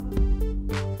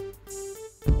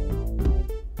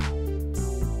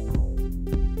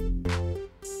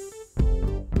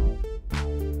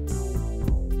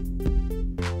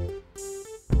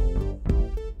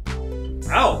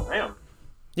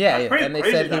Yeah, That's pretty and they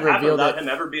crazy said he that happened revealed without it. him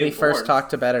ever being He first born.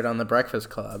 talked about it on the Breakfast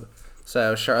Club.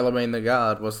 So Charlemagne the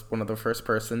God was one of the first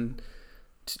person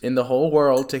in the whole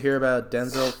world to hear about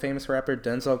famous rapper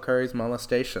Denzel Curry's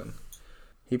molestation.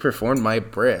 He performed my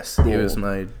bris. He was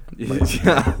my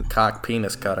cock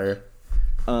penis cutter,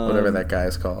 whatever that guy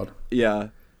is called. Yeah.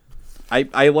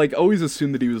 I like always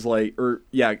assumed that he was like,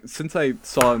 since I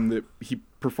saw him that he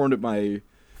performed at my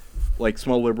like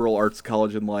small liberal arts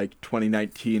college in like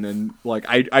 2019, and like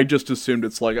I just assumed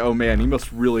it's like, oh man, he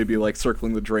must really be like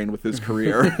circling the drain with his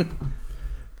career.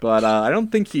 But I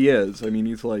don't think he is. I mean,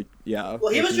 he's like, yeah.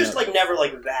 Well, he was just like never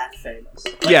like that famous.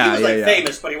 Like, yeah, he was yeah.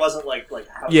 famous, but he wasn't like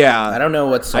how. Yeah, I don't know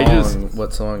what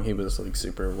song he was like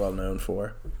super well known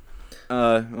for.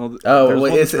 Well,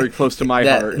 it's very close to my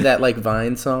heart. That like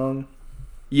Vine song.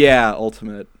 Yeah,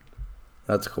 Ultimate.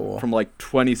 That's cool. From like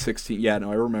 2016. Yeah,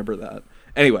 no, I remember that.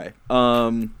 Anyway,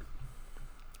 the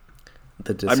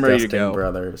Disgusting I'm ready to go.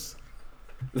 Brothers.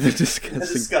 The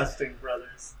Disgusting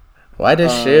Brothers. Why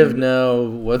does Shiv know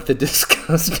what the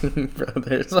Disgusting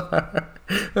Brothers are?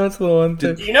 That's the one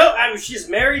thing. You know, she's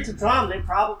married to Tom. They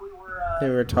probably were. They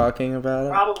were talking about it.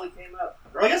 Probably came up.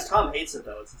 Or I guess Tom hates it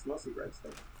though. It's mostly Greg's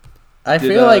thing. I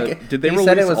feel like did they he release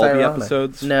said it was all ironic. the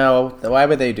episodes? No, why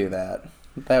would they do that?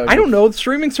 I don't know.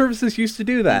 Streaming services used to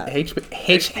do that.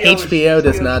 HBO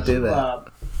does not do that.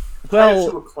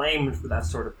 Well, too acclaimed for that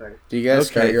sort of thing. Do you guys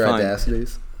start your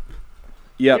Audacities?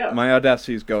 Yep, yeah. My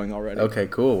Audacity is going already. Okay,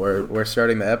 cool. We're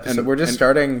starting the episode. We're just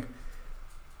starting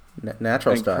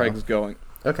natural style. Craig's going.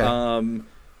 Okay.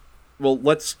 Well,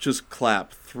 let's just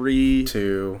clap. 3,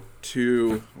 2,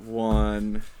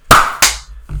 1.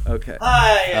 Okay.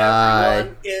 Hi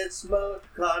everyone. It's most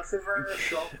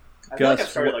controversial. I feel like I've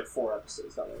started like 4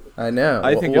 episodes already. I know.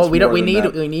 I think we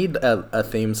need a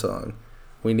theme song.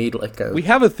 We need like a. We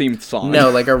have a theme song. No,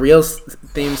 like a real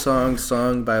theme song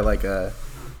sung by like a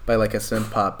synth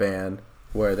pop band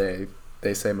where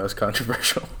they say most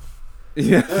controversial.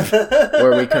 Yeah.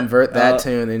 Where we convert that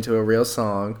tune into a real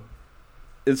song.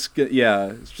 It's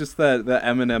just that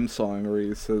Eminem song where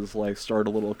he says like start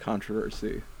a little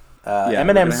controversy.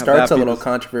 Eminem starts a little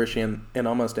controversy in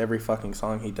almost every fucking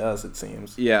song he does, it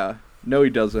seems. Yeah. No,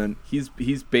 he doesn't. He's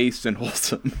based and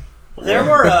wholesome. There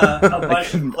were a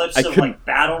bunch of clips of like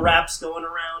battle raps going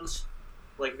around,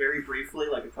 like very briefly,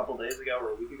 like a couple days ago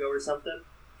or a week ago or something.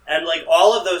 And like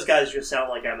all of those guys just sound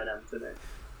like Eminem to me.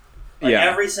 Like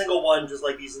every single one just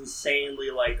like these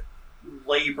insanely like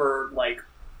labored, like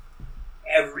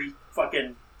every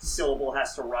fucking syllable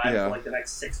has to rhyme for like the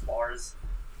next 6 bars.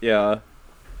 Yeah.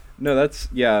 No, that's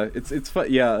it's fun.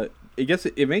 Yeah, I guess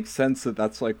it makes sense that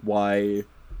that's like why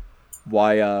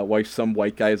some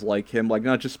white guys like him, like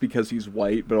not just because he's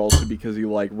white, but also because he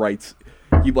like writes,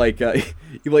 he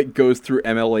goes through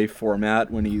MLA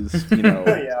format when he's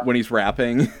when he's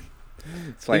rapping.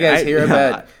 It's like, you guys hear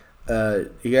about?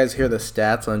 You guys hear the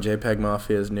stats on JPEG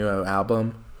Mafia's new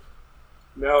album?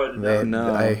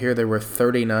 No. I hear there were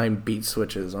 39 beat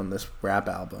switches on this rap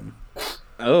album.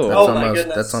 My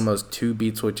goodness. That's almost 2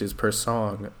 beat switches per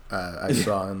song. I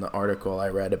saw in the article I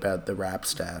read about the rap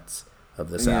stats of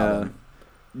this album.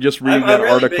 Just reading that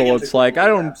article, it's like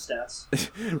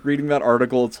reading that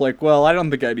article, it's like, well, I don't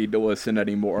think I need to listen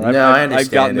anymore. I understand. I've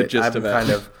gotten the gist of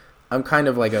it. I'm kind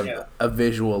of like a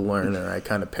visual learner. I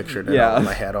kind of pictured it all in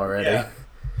my head already. Yeah.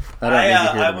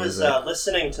 I was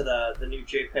listening to the new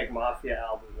JPEG Mafia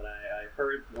album, and I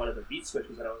heard one of the beat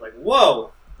switches, and I was like,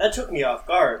 whoa, that took me off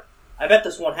guard. I bet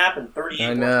this won't happen 38 I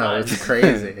more know, times. it's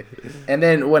crazy. And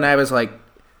then when I was like,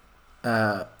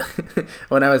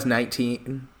 when I was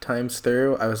 19 times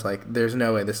through, I was like, there's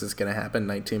no way this is going to happen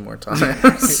 19 more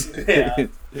times.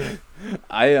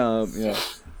 I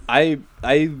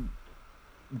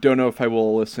don't know if I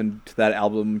will listen to that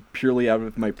album purely out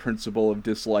of my principle of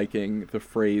disliking the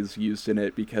phrase used in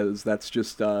it, because that's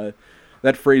just, that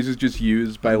phrase is just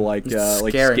used by like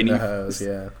skinny hoes,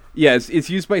 Yeah, it's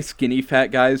used by skinny fat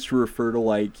guys to refer to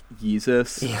like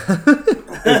Yeezus. Yeah.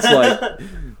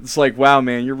 It's like, wow,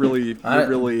 man, you're really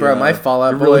bro. My Fall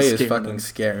Out Boy is fucking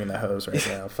scaring the hoes right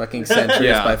now. Fucking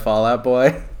Centuries by Fall Out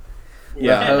Boy.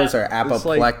 Yeah, the hoes are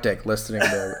apoplectic listening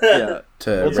to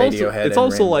Radiohead. It's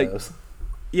also like,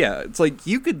 it's like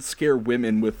you could scare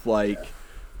women with like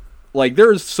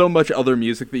there's so much other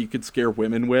music that you could scare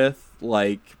women with,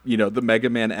 like, you know, the Mega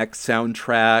Man X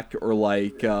soundtrack or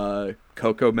like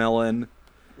Coco Melon.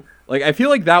 Like, I feel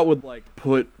like that would like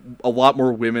put a lot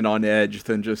more women on edge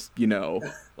than just, you know,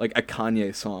 like a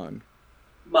Kanye song.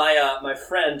 My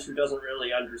friend, who doesn't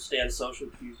really understand social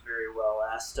cues very well,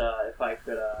 asked if I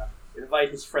could invite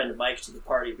his friend Mike to the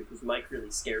party, because Mike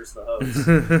really scares the hoes.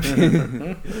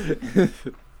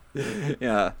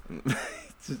 Yeah.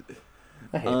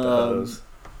 I hate those.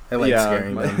 I like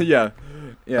scaring them. Yeah.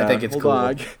 I think it's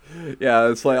cool. Yeah,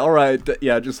 it's like, all right,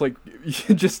 yeah, just like,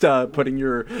 putting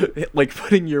your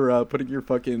fucking.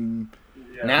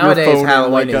 Nowadays, your phone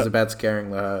Halloween in, like, is about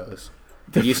scaring the hose.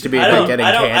 It used to be about getting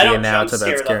I candy, don't and now it's jump about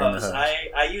scare scaring the hose. hose.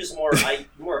 I use more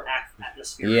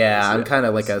atmospheric. Yeah, I'm kind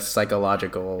of like a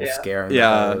psychological scaring the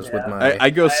hose with my. I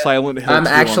go Silent Hill. I'm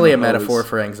actually a metaphor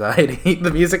for anxiety.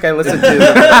 The music I listen to is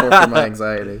a metaphor for my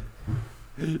anxiety.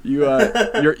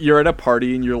 You're at a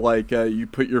party and you're like you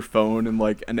put your phone in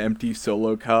like an empty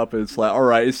Solo cup and it's like, all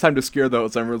right, it's time to scare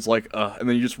those. Everyone's like, ugh, and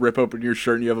then you just rip open your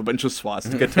shirt and you have a bunch of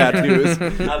swastika tattoos.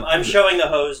 I'm showing the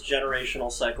hose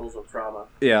generational cycles of trauma.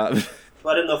 Yeah,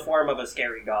 but in the form of a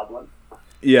scary goblin.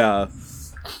 Yeah.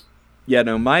 Yeah,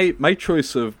 no, my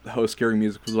choice of host scaring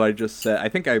music was what I just said. I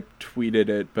think I tweeted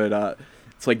it, but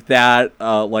it's like that,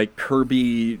 like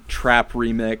Kirby Trap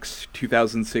Remix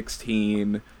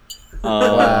 2016.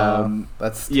 Wow,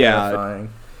 that's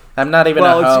terrifying. I'm not even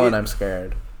a hoe and I'm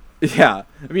scared. Yeah,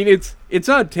 I mean it's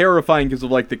not terrifying because of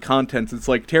like the contents. It's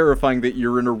like terrifying that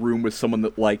you're in a room with someone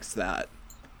that likes that.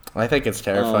 I think it's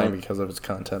terrifying because of its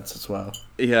contents as well.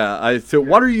 Yeah, so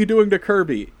what are you doing to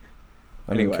Kirby?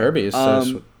 I mean, Kirby is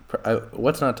so.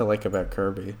 What's not to like about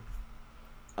Kirby?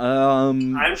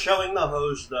 I'm showing the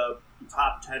hose the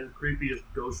top 10 creepiest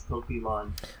ghost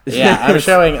Pokemon. Yeah, I'm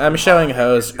showing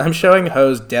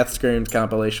Hose Death Screams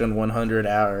compilation 100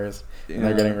 hours. Yeah. And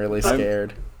they're getting really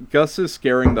scared. Gus is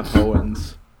scaring the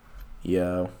Hoenns.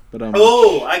 Yo. But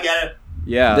I get it.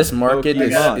 Yeah. This market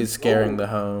is scaring the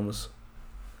homes.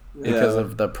 Because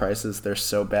of the prices, they're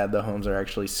so bad the homes are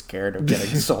actually scared of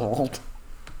getting sold.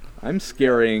 I'm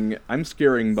scaring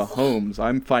Mahomes.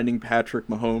 I'm finding Patrick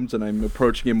Mahomes and I'm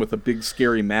approaching him with a big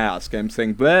scary mask. I'm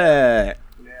saying, bleh.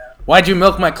 Yeah. Why'd you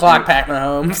milk my clock, Pat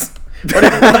Mahomes? What is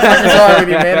wrong with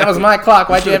you, man? That was my clock.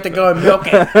 Why'd you have to go and milk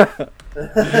it?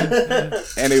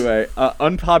 Anyway,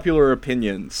 unpopular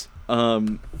opinions.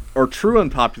 Or true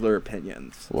unpopular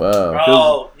opinions.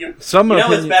 Whoa. It's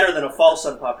better than a false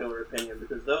unpopular opinion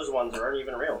because those ones aren't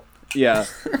even real. Yeah,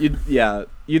 you'd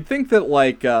think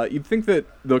that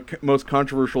the most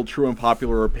controversial true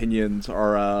unpopular opinions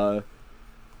are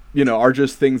are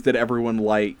just things that everyone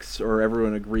likes or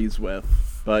everyone agrees with.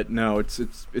 But no,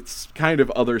 it's kind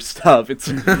of other stuff.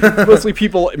 It's mostly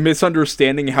people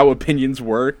misunderstanding how opinions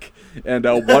work and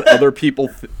what other people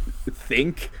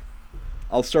think.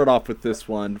 I'll start off with this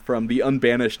one from the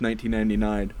Unbanished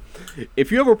 1999.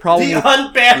 If you have a problem with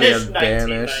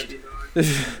 1999.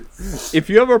 If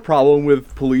you have a problem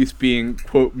with police being,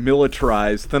 quote,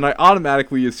 militarized, then I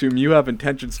automatically assume you have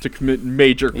intentions to commit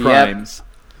major crimes.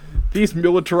 Yep. These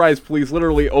militarized police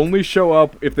literally only show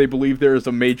up if they believe there is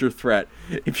a major threat.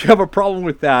 If you have a problem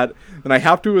with that, then I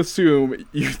have to assume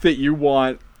that you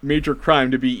want major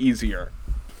crime to be easier.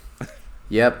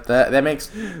 Yep, that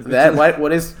makes that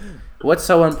what's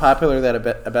so unpopular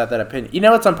about that opinion? You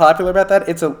know what's unpopular about that?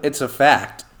 It's a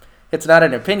fact. It's not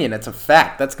an opinion, it's a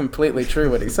fact. That's completely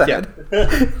true what he said.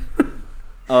 Yeah.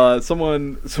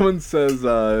 Someone says,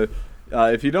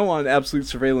 if you don't want absolute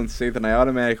surveillance state, then I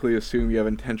automatically assume you have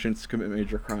intentions to commit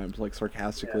major crimes, like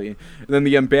sarcastically. Yeah. And then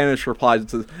the Unbanished replies and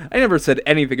says, I never said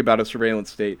anything about a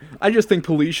surveillance state. I just think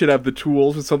police should have the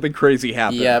tools when something crazy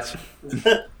happens. Yep.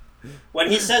 When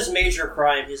he says major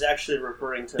crime, he's actually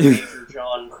referring to Major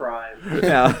John Crime.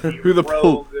 Yeah. Who the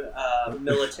rogue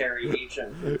military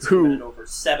agent who's committed over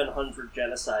 700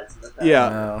 genocides in the past. Yeah.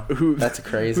 Wow. That's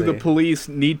crazy. Who the police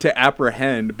need to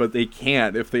apprehend, but they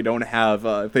can't if they don't have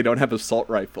assault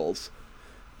rifles.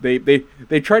 They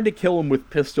tried to kill him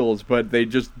with pistols, but they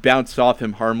just bounced off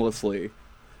him harmlessly.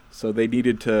 So they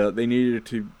needed to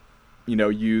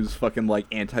use fucking like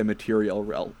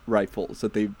anti-material rifles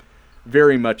that they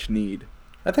very much need.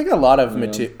 I think a lot of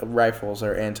rifles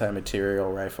are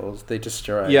anti-material rifles. They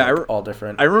destroy all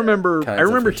different. I remember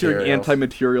hearing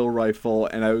anti-material rifle,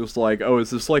 and I was like, "Oh,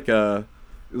 is this like a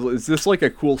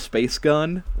cool space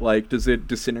gun? Like, does it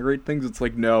disintegrate things?" It's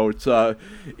like, no, it's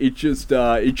just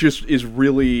a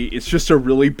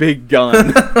really big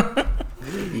gun.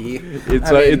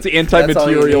 It's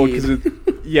anti-material because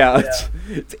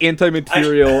it's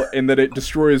anti-material in that it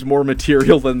destroys more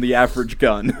material than the average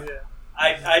gun. Yeah.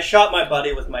 I shot my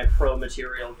buddy with my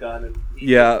pro-material gun, and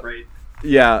he was great.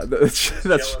 Yeah, that's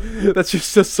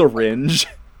just a syringe.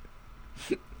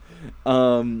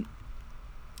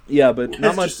 Yeah, but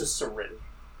not much. It's just a syringe.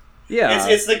 Yeah,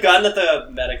 it's the gun that the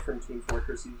medic from Team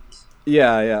Fortress uses.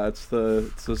 Yeah, it's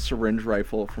the syringe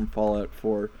rifle from Fallout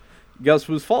 4. Gus,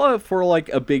 was Fallout 4 like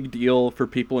a big deal for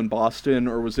people in Boston,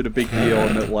 or was it a big deal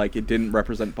in that like it didn't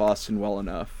represent Boston well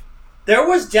enough? There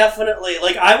was definitely,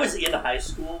 like, I was in high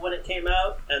school when it came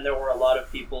out, and there were a lot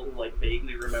of people who, like,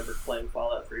 vaguely remembered playing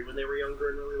Fallout 3 when they were younger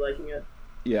and really liking it.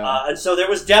 Yeah. And so there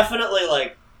was definitely,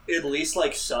 like, at least,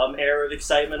 like, some air of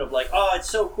excitement of, like, oh, it's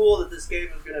so cool that this game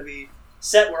is going to be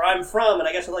set where I'm from, and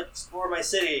I guess I'll, like, explore my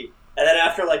city. And then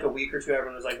after, like, a week or two,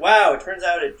 everyone was like, wow, it turns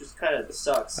out it just kind of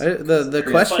sucks. The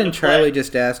question Charlie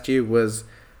just asked you was,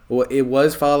 it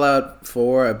was Fallout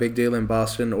 4 a big deal in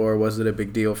Boston, or was it a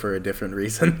big deal for a different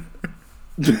reason?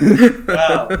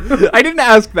 Wow. I didn't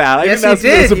ask that. Yes, you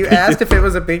did. You asked if it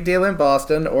was a big deal in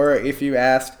Boston, or if you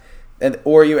asked,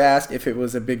 you asked if it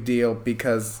was a big deal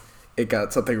because it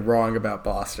got something wrong about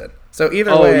Boston. So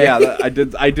either way, yeah, I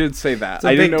did say that.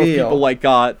 I didn't know if people like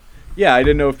got. Yeah, I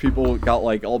didn't know if people got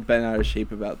like all bent out of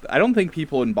shape about that. I don't think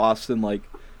people in Boston like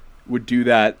would do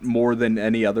that more than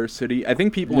any other city. I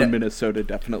think people in Minnesota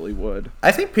definitely would.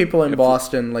 I think people in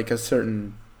Boston, like a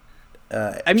certain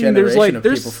generation of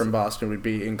people from Boston, would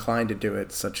be inclined to do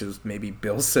it, such as maybe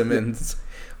Bill Simmons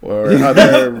or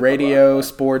other radio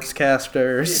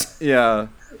sportscasters. Yeah.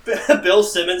 Bill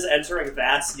Simmons entering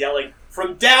vats yelling,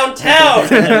 "From downtown!"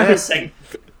 and saying,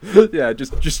 yeah,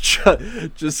 just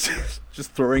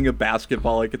throwing a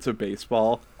basketball like it's a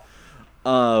baseball.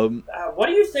 What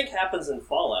do you think happens in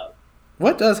Fallout?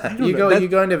 What does happen? You go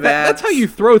into vats. That's how you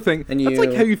throw things. And that's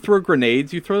like how you throw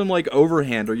grenades. You throw them like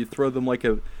overhand, or you throw them like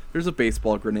there's a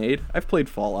baseball grenade. I've played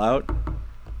Fallout.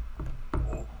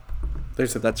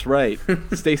 That's right.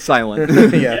 Stay silent.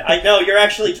 Yeah. I know, you're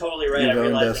actually totally right. I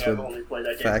realize I've only played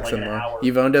that game for like an hour.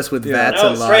 You've owned us with vats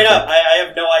and straight logic. up. I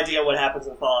have no idea what happens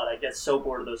in Fallout. I get so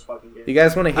bored of those fucking games. You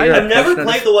guys want to hear? I've never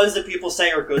played the ones that people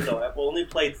say are good though. I've only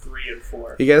played 3 and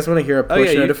 4. You guys want to hear a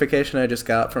push notification I just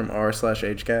got from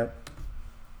r/AgeGap?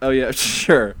 Oh yeah,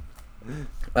 sure.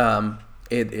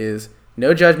 It is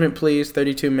no judgment, please.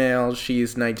 32 male.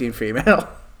 She's 19 female.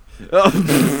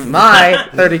 My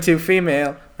 32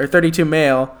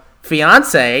 male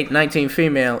fiance, 19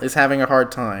 female, is having a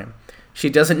hard time.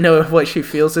 She doesn't know if what she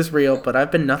feels is real, but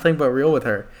I've been nothing but real with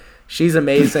her. She's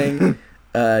amazing.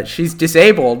 She's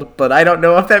disabled, but I don't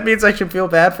know if that means I should feel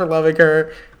bad for loving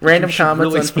her. Random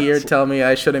comments on here tell me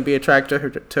I shouldn't be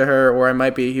attracted to her, or I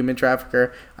might be a human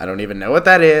trafficker. I don't even know what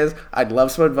that is. I'd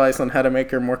love some advice on how to make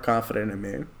her more confident in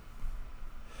me.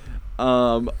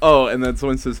 And then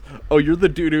someone says, "Oh, you're the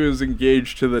dude who is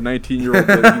engaged to the 19-year-old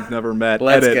that he's never met."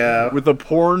 Let's go. With a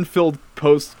porn-filled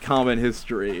post-comment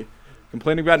history,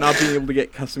 complaining about not being able to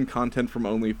get custom content from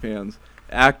OnlyFans,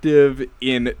 active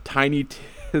in tiny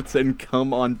tits and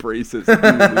cum on braces. Leave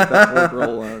that poor girl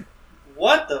alone.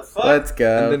 What the fuck? Let's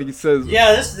go. And then he says,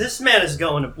 "Yeah, this man is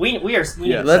going. We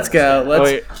yeah. Let's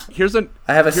go. Here's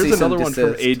another one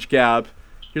from Age Gap.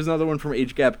 Here's another one from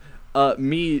Age Gap.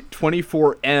 Me,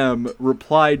 24M,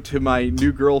 replied to my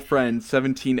new girlfriend,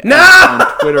 17M,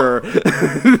 on Twitter,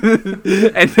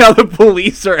 and now the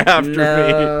police are after me.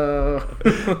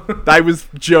 I was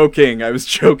joking. That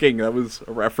was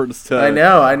a reference to. I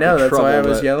know. That's why I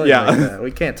was yelling like that.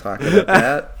 We can't talk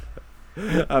about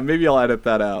that. Maybe I'll edit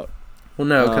that out. Well,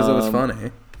 no, because it was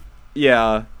funny.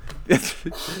 Yeah.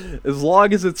 As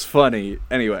long as it's funny.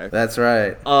 Anyway. That's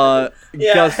right. My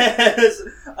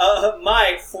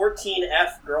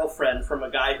 14F girlfriend from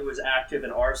a guy who is active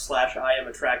in r/I am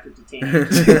attracted to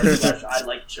teenagers / I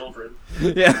like children.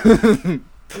 Yeah.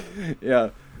 Yeah.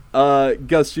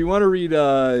 Gus, do you want to read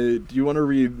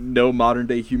no modern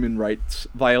day human rights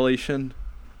violation?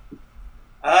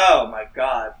 Oh my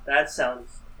god. That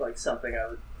sounds like something I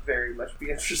would very much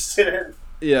be interested in.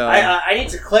 Yeah. I need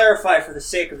to clarify for the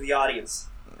sake of the audience.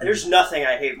 There's nothing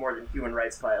I hate more than human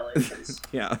rights violations.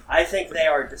 Yeah. I think they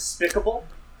are despicable.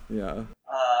 Yeah.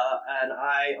 And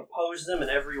I oppose them in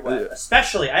every way.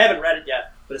 Especially, I haven't read it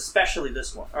yet, but especially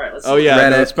this one. All right, let's. Oh yeah,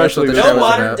 no, especially this no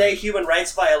modern day human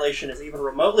rights violation is even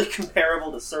remotely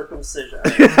comparable to circumcision.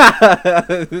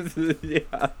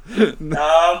 Yeah.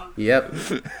 Yep.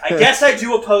 I guess I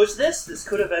do oppose this. This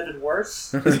could have ended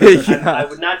worse. Yeah. I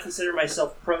would not consider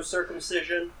myself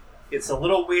pro-circumcision. It's a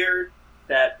little weird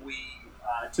that we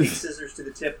take scissors to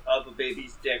the tip of a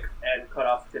baby's dick and cut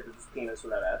off the tip of his penis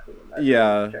without asking him.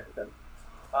 Yeah. Check with them.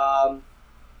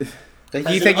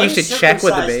 You think you should check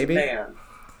with the baby? Man,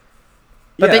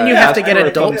 but then you have to get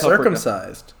adult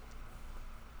circumcised.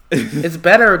 It's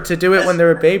better to do it when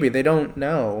they're a baby. They don't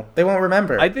know. They won't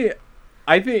remember. I think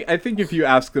if you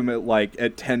ask them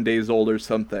at 10 days old or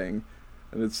something,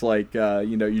 and it's like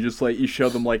you show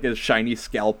them like a shiny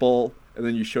scalpel, and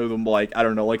then you show them like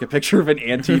a picture of an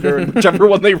anteater, and whichever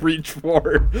one they reach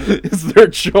for is their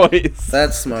choice.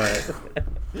 That's smart.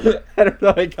 I don't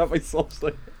know. I got myself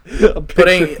like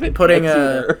putting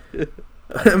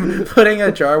Putting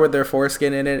a jar with their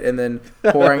foreskin in it and then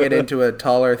pouring it into a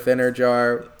taller, thinner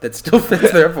jar that still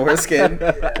fits their foreskin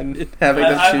and having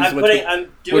them choose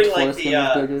I'm doing like foreskin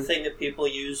is bigger. the thing that people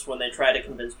use when they try to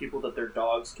convince people that their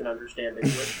dogs can understand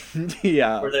English.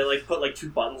 Yeah. Where they like put like 2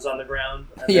 buttons on the ground.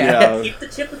 And Yeah. Keep the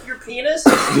tip of your penis.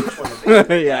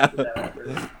 Yeah.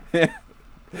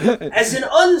 As an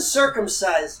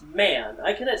uncircumcised man,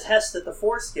 I can attest that the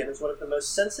foreskin is one of the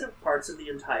most sensitive parts of the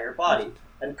entire body,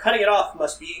 and cutting it off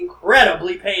must be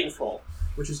incredibly painful,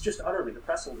 which is just utterly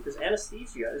depressing because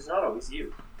anesthesia is not always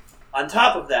used. On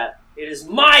top of that, it is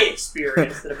my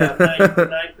experience that about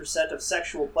 99% of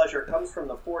sexual pleasure comes from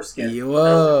the foreskin, and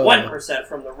Whoa. only 1%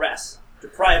 from the rest.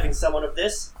 Depriving someone of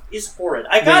this is horrid.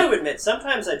 I gotta admit,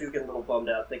 sometimes I do get a little bummed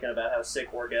out thinking about how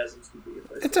sick orgasms can be.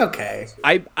 It's okay.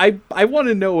 I want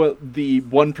to know what the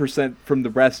 1% from the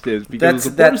rest is because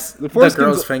That's the the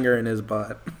girl's finger in his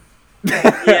butt.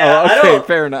 Yeah, oh, okay,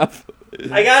 fair enough.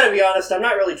 I gotta be honest, I'm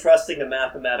not really trusting the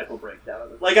mathematical breakdown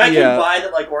of it. Like, I can buy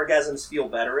that, like, orgasms feel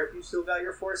better if you still got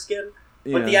your foreskin,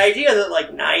 but the idea that,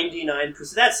 like,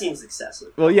 99%, that seems excessive.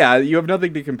 Well, yeah, you have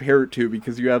nothing to compare it to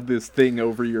because you have this thing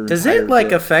over your Does entire it, like,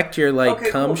 dick. affect your, like,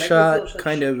 cum shot,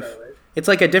 kind of... It's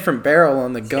like a different barrel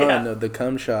on the gun of the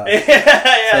cum shot. Yeah,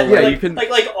 So, yeah, like, you can...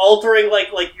 like altering, like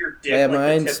your dick, Yeah,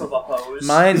 like the tip of a hose.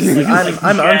 Mine's... Like,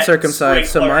 I'm jet, uncircumcised,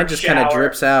 so mine just kind of shower.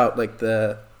 drips out like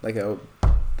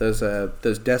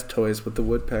those desk toys with the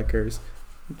woodpeckers.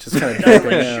 Just kind of It doesn't,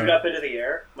 dripping like, out. shoot up into the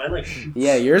air. Mine, like, shoots.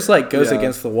 Yeah, yours, like, goes Yeah.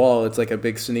 against the wall. It's like a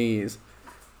big sneeze.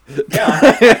 Yeah,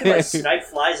 I can, like, snipe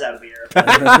flies out of the air.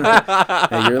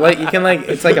 Yeah, you're like, you can, like,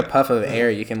 it's like a puff of air.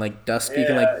 You can, like, dust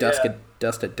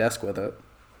a desk with it.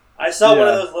 I saw one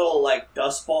of Yeah. those little, like,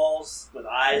 dust balls with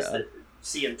eyes that you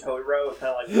see in Totoro. It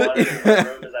kind of, like, wanted in my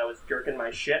room as I was jerking my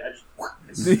shit. I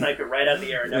just sniped it right out of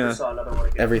the air. I never saw another one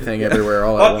again. Everything, everywhere,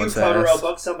 all at Fuck you, once. Totoro. Ass.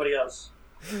 Fuck somebody else.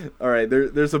 All right,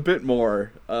 there's a bit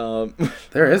more.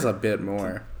 There is a bit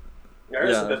more. There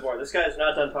is Yeah. a bit more. This guy is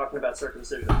not done talking about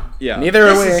circumcision. Yeah. Neither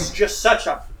are we. This is just such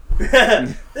a...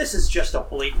 This is just a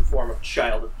blatant form of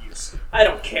child abuse. I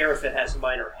don't care if it has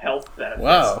minor health benefits.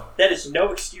 Wow. That is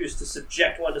no excuse to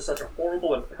subject one to such a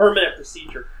horrible and permanent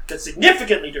procedure that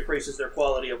significantly decreases their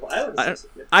quality of life.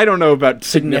 I don't know about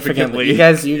significantly. You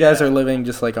guys are living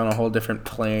just like on a whole different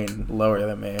plane, lower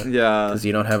than me. Yeah. Because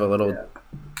you don't have a little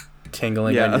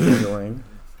tingling Yeah. when you're tingling.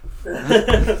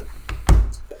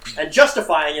 And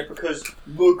justifying it because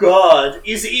the God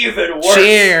is even worse.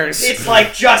 Cheers. It's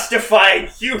like justifying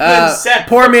human sacrifice.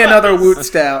 Pour me another Woot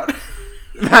Stout.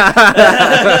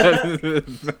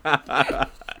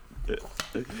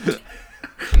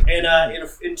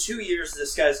 In 2 years,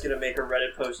 this guy's going to make a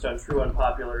Reddit post on True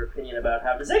Unpopular Opinion about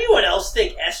how, does anyone else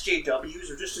think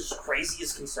SJWs are just as crazy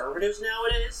as conservatives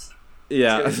nowadays?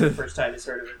 Yeah. It's the first time he's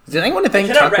heard of it. Does anyone think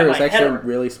I cannot Tucker wrap is my head actually around it.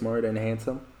 really smart and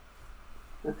handsome?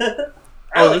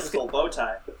 I like this his little bow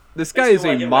tie. This guy Makes is me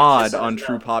a wanna get my mod kiss on on his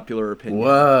True mouth. Popular Opinion.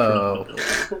 Whoa.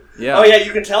 Yeah. Oh yeah,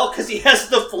 you can tell because he has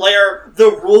the flair.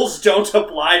 The rules don't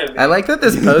apply to me. I like that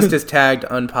this post is tagged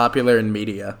unpopular in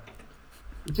media.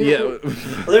 Yeah. Well,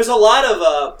 there's a lot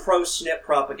of pro-snip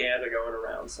propaganda going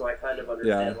around, so I kind of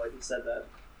understand why he said that.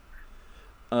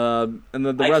 And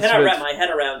then the I rest cannot of wrap it. my head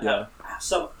around how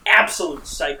some absolute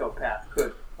psychopath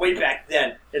could, way back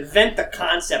then, invent the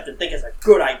concept and think it's a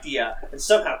good idea, and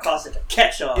somehow cause it to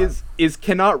catch on. Is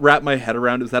cannot wrap my head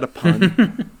around. Is that a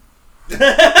pun?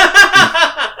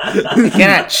 I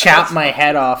cannot chop my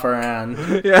head off around.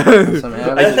 Yeah.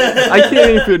 Somehow.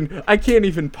 I can't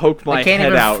even poke my I can't head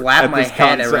even out flap at my this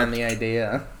head concept. around the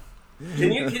idea.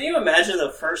 Can you imagine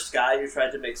the first guy who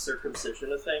tried to make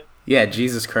circumcision a thing? Yeah,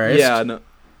 Jesus Christ. Yeah. No.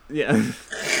 Yeah.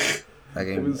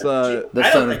 Okay. It was. The I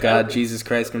don't Son of think God, I- Jesus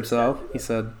Christ himself. He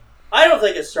said, I don't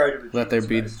think it started with let there Jesus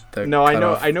be Christ. the No, I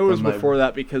know. cutoff I know it was of my- before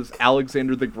that because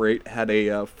Alexander the Great had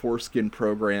a foreskin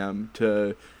program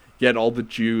to get all the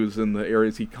Jews in the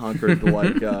areas he conquered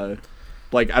to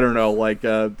like I don't know,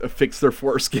 fix their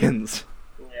foreskins.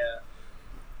 Yeah.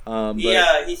 But,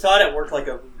 He thought it worked like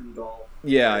a voodoo doll.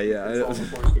 Yeah. You control the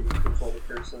foreskin, you control the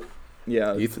person.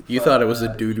 Yeah. You thought it was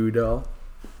a doo-doo doll?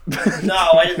 No,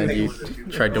 I didn't And think you it was a voodoo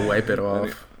doll. tried to wipe it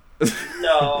off.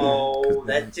 No,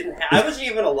 that didn't happen. I wasn't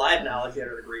even alive in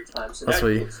Alexander the Great time, so That's now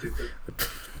what you you- look stupid.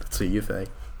 That's what you think.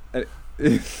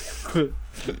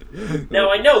 Now,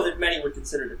 I know that many would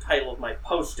consider the title of my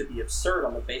post to be absurd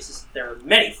on the basis that there are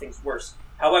many things worse.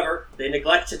 However, they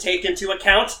neglect to take into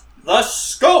account the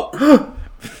scope.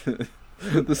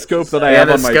 The scope that I Yeah, have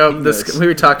the on my scope. penis.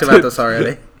 We talked about this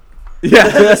already. Yeah.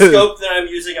 The scope that I'm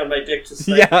using on my dick to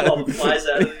snipe all the flies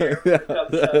out of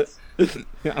the air.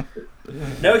 Yeah.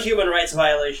 No human rights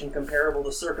violation comparable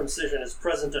to circumcision is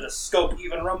present at a scope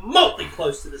even remotely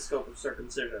close to the scope of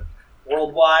circumcision.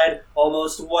 Worldwide,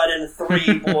 almost 1 in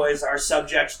 3 boys are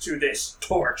subject to this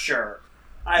torture.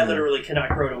 I literally cannot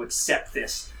grow to accept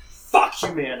this. Fuck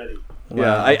humanity.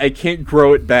 Yeah, I can't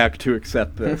grow it back to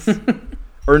accept this.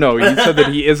 Or no, he said that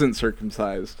he isn't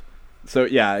circumcised. So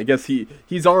yeah, I guess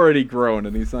he's already grown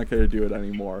and he's not going to do it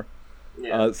anymore.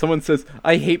 Yeah. Someone says,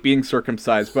 I hate being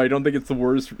circumcised, but I don't think it's the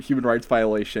worst human rights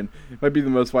violation. It might be the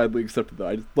most widely accepted, though.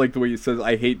 I just like the way he says,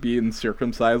 I hate being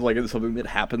circumcised, like it's something that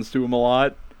happens to him a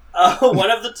lot. One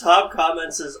of the top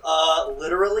comments is,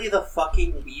 literally the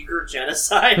fucking Uyghur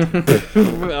genocide.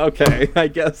 Okay, I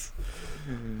guess.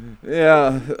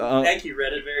 Yeah. Thank you,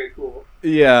 Reddit. Very cool.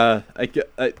 Yeah.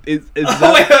 Is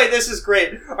that... Wait, this is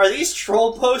great. Are these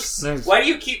troll posts? Nice. Why do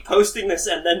you keep posting this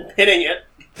and then pinning it?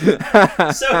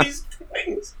 So he's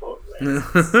pinning his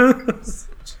post.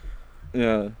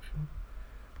 Yeah.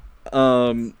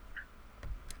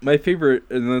 My favorite,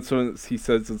 and that's when he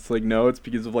says it's like, no, it's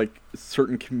because of like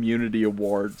certain community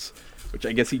awards, which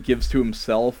I guess he gives to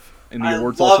himself, and the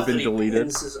awards also been deleted. He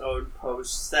pins his own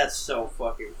posts. That's so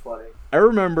fucking funny. I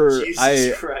remember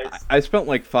Jesus Christ. I spent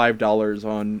like $5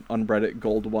 on Reddit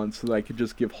Gold once so that I could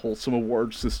just give wholesome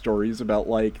awards to stories about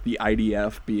like the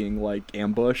IDF being like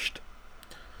ambushed.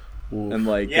 Oof. And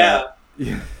like yeah.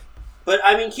 But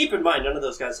I mean, keep in mind, none of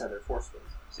those guys had their forcemen.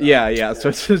 So, yeah. So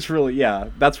it's just really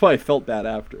that's why I felt bad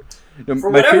after. For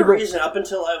whatever reason, up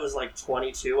until I was like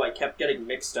 22, I kept getting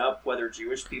mixed up whether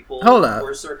Jewish people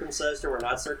were circumcised or were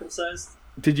not circumcised.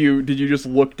 Did you just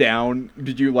look down?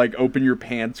 Did you like open your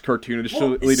pants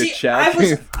cartoonishly to check?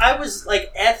 I was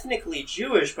like ethnically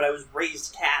Jewish, but I was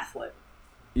raised Catholic.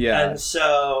 Yeah. And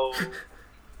so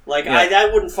like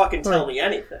that wouldn't fucking tell me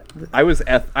anything. I'm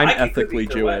ethically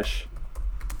Jewish.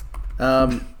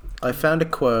 I found a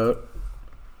quote.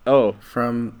 Oh,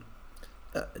 from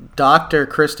Dr.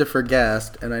 Christopher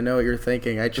Guest, and I know what you're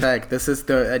thinking. I checked. This is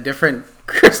a different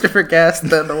Christopher Guest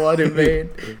than the one who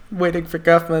made Waiting for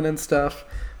Guffman and stuff.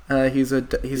 He's a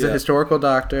historical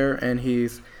doctor, and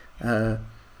his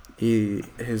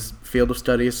field of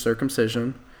study is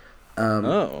circumcision.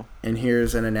 And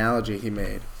here's an analogy he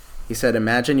made. He said,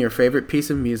 "Imagine your favorite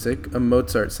piece of music, a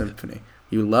Mozart symphony.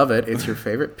 You love it. It's your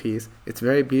favorite piece. It's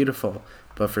very beautiful.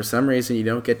 But for some reason, you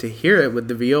don't get to hear it with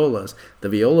the violas. The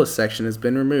violas section has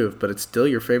been removed, but it's still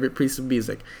your favorite piece of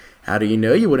music. How do you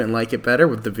know you wouldn't like it better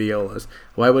with the violas?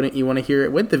 Why wouldn't you want to hear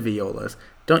it with the violas?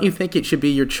 Don't you think it should be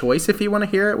your choice if you want to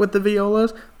hear it with the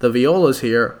violas? The violas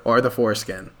here are the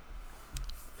foreskin."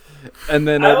 And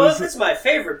then it's my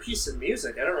favorite piece of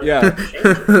music. I don't really have to change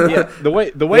it. Yeah, the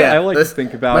way I like to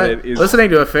think about it is listening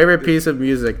to a favorite piece of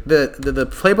music. The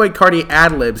Playboy Cardi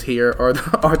ad libs here are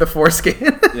the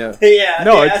foreskin. Yeah. Yeah.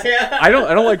 I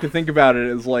don't like to think about it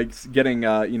as like getting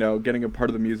a part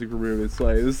of the music removed. It's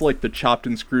like this is like the chopped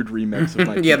and screwed remix of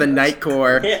my the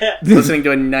Nightcore. Yeah. Listening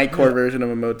to a Nightcore version of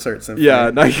a Mozart symphony.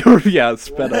 Yeah, Nightcore.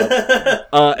 Sped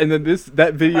up. And then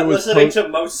that video I'm was listening to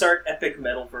Mozart epic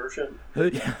metal version.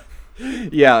 Yeah.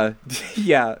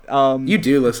 You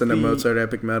do listen to Mozart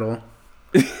epic metal.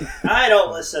 I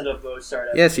don't listen to Mozart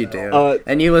epic Yes, you metal. do.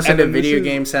 And you listen to video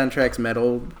game soundtracks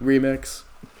metal remix.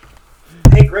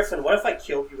 Hey, Griffin, what if I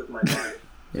killed you with my mind?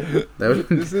 Yeah, that'd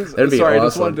be sorry, awesome. I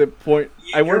just wanted to point.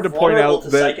 I wanted to point out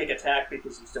that psychic attack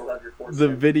because you still have your force. The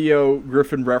video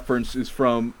Griffin reference is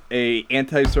from a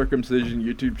anti-circumcision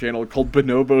YouTube channel called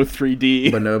Bonobo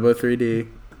 3D. Bonobo 3D.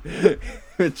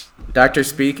 Which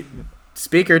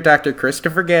Speaker Dr.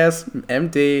 Christopher Guest,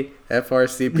 MD,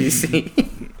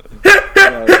 FRCPC.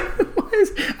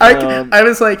 I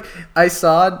was like, I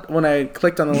saw when I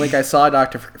clicked on the link, I saw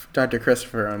Dr.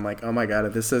 Christopher. I'm like, oh my god,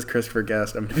 if this says Christopher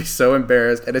Guest, I'm gonna be so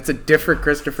embarrassed. And it's a different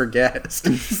Christopher Guest.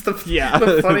 It's the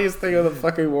funniest thing in the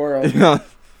fucking world. Yeah.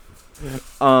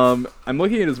 I'm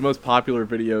looking at his most popular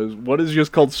videos. One is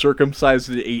just called Circumcised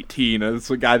at 18, and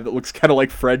it's a guy that looks kind of like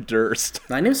Fred Durst.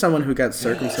 I knew someone who got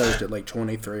circumcised at like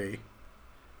 23.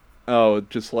 Oh,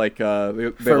 just like they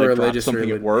for like religious dropped something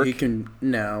at work?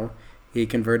 He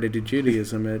converted to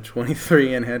Judaism at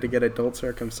 23 and had to get adult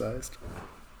circumcised.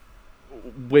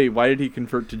 Wait, why did he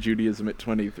convert to Judaism at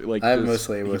 23? Like, I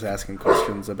mostly was asking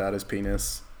questions about his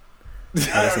penis.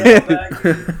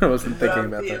 I wasn't thinking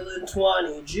about that.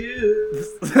 20 Jews.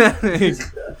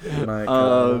 My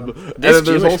God. This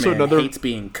Jewish man hates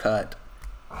being cut.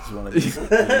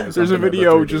 There's a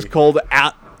video just called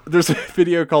There's a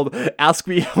video called "Ask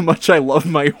Me How Much I Love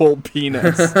My Whole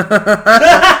Penis."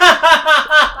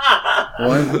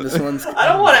 This one's. I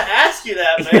don't want to ask you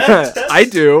that, man. I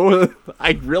do.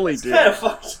 I really do. Kind of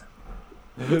fucked.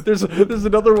 There's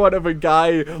another one of a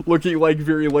guy looking like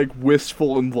very like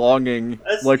wistful and longing,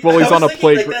 That's, like while he's on a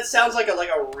playground. Like, that sounds like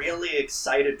a really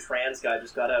excited trans guy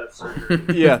just got out of surgery.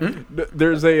 Yeah,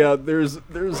 there's a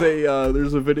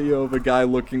video of a guy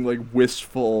looking like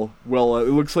wistful. Well, it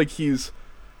looks like he's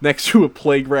next to a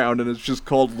playground and it's just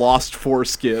called Lost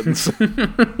Foreskins.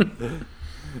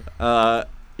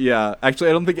 Yeah, actually,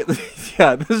 I don't think it.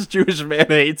 Yeah, this Jewish man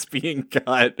hates being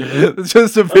cut. It's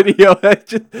just a video.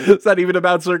 It's not even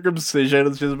about circumcision.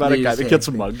 It's just about a guy that gets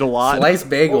mugged a lot. Sliced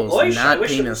bagels, not I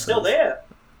wish it was penises. still there.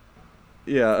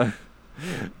 Yeah.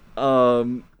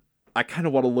 I kind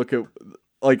of want to look at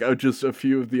like just a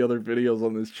few of the other videos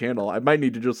on this channel. I might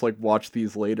need to just like watch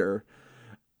these later.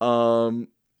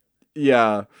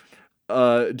 Yeah.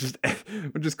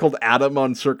 Just called Adam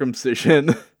on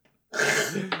circumcision.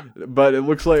 But it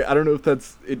looks like I don't know if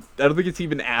that's it. I don't think it's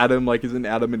even Adam, like isn't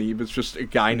Adam and Eve. It's just a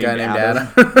guy named Adam.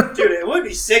 Dude, it would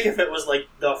be sick if it was like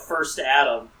the first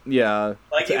Adam. Yeah,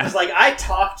 Like it was like I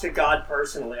talk to God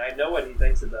personally. I know what he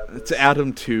thinks about this. it's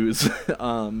Adam Twos.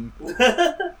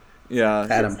 Yeah,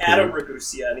 Adam it's Adam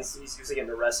Ragusia, and he's using it in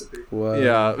the recipe. Whoa.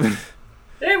 yeah.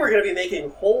 Today we're going to be making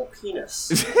whole penis.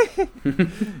 This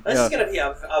is going to be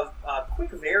a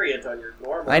quick variant on your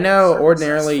normal. I know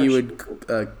ordinarily you would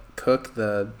cook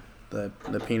the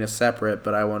penis separate,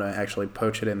 but I want to actually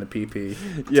poach it in the pee-pee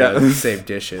to save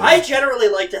dishes. I generally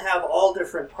like to have all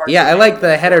different parts. Yeah, I like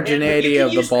the heterogeneity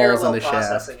of the use balls and the parallel shaft.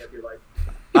 processing if you like.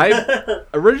 I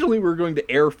originally we were going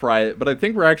to air fry it, but I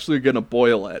think we're actually going to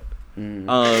boil it.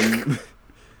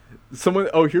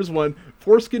 Here's one.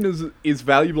 Foreskin is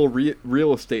valuable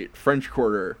real estate. French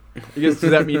Quarter. I guess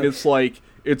does that mean it's like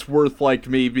it's worth like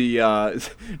maybe? Does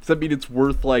that mean it's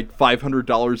worth like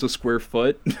 $500 a square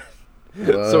foot?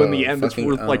 Whoa, so in the end, it's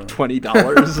worth like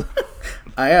 $20.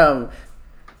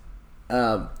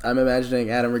 I'm imagining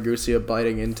Adam Ragusia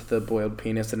biting into the boiled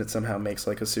penis, and it somehow makes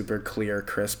like a super clear,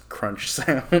 crisp crunch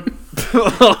sound.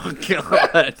 Oh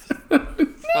God.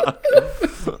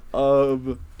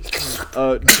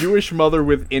 Jewish mother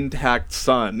with intact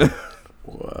son.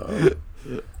 Whoa.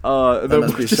 That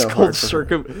must be just so called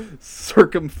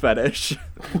circum fetish.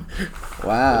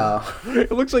 Wow.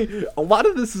 It looks like a lot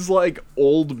of this is like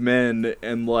old men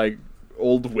and like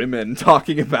old women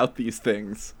talking about these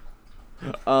things.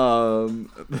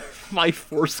 My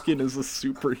foreskin is a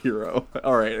superhero.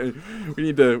 All right, we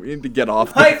need to get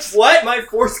off. This. What? My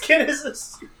foreskin is a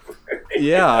superhero.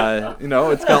 Yeah,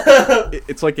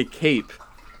 it's like a cape.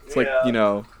 It's like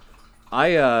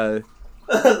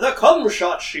the cum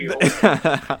shot shield.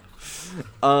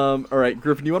 All right,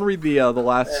 Griffin, you want to read the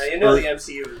last? The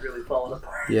MCU is really falling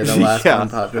apart. Yeah, the last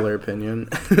unpopular opinion.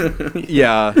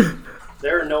 Yeah.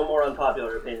 There are no more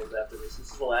unpopular opinions after this.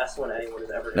 This is the last one anyone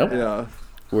has ever done. Yeah.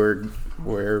 We're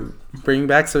bringing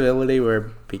back civility.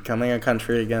 We're becoming a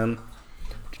country again.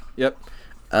 Yep.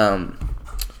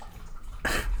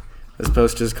 This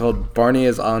post is called "Barney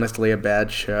is honestly a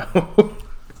bad show."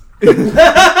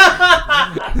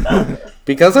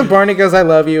 Because of Barney Goes I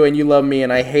Love You and You Love Me,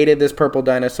 and I hated this purple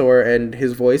dinosaur, and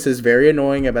his voice is very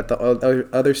annoying about the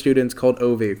other students called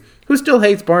Ovi, who still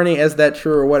hates Barney. Is that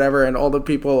true or whatever? And all the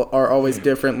people are always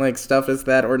different, like stuff is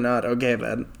that or not. Okay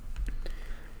then.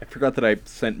 I forgot that I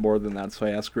sent more than that, so I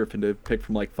asked Griffin to pick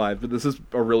from like 5, but this is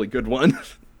a really good one.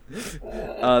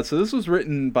 So this was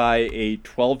written by a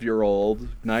 12-year-old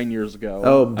 9 years ago.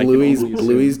 Oh, Bluey's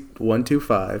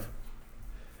 125.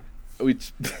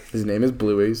 His name is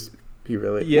Bluey's. He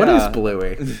really. Yeah. What is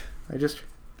Bluey?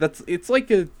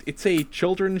 It's a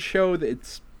children's show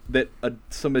that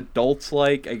some adults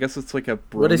like. I guess it's like a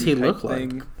what does he look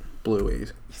thing. like? Bluey.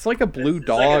 It's like a blue It's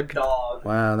dog. like a dog.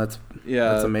 Wow, that's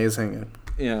amazing.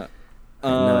 Yeah. I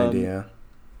have no idea.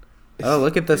 Oh,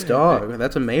 look at this dog.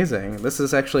 That's amazing. This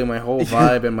is actually my whole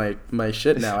vibe and my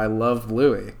shit now. I love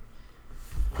Bluey.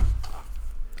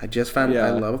 I just found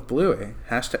I love Bluey.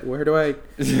 Hashtag, where do I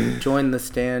join the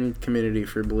Stan community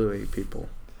for Bluey people?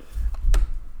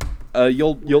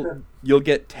 You'll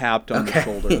get tapped on the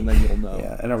shoulder and then you'll know.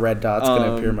 Yeah, and a red dot's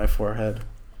gonna appear in my forehead.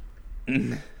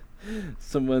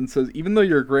 Someone says, even though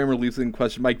your grammar leaves it in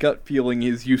question, my gut feeling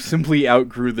is you simply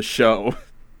outgrew the show.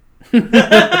 Do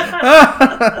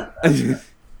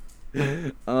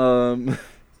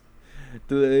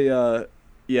they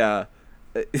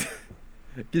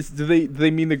do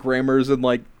they mean the grammars and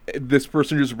like this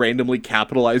person just randomly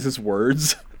capitalizes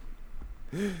words?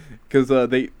 Because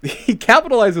he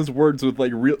capitalizes words with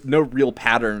like no real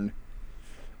pattern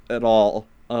at all.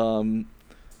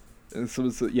 And so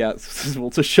it's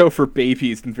a show for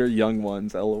babies and very young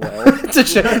ones. LOL. It's a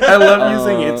show. I love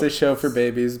using "it's a show for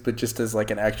babies," but just as like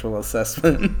an actual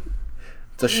assessment.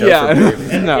 It's a show for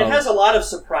babies. No. It has a lot of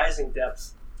surprising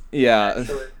depths. Yeah.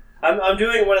 Actually. I'm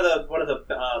doing one of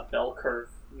the bell curve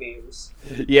memes.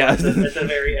 Yeah. At the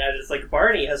very end, it's like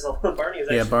Barney is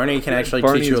actually Barney can actually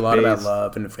Barney's teach you a lot base. about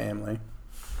love and family.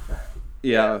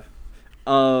 Yeah.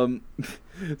 Someone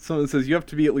says you have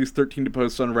to be at least 13 to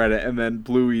post on Reddit, and then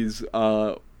Bluey's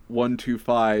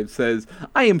 125 says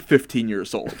I am 15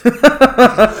 years old.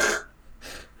 Well,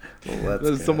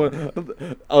 there's someone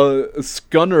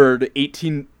Scunnerd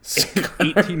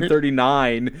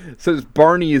 1839 says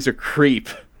Barney is a creep.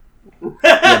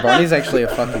 Yeah, Barney's actually a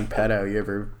fucking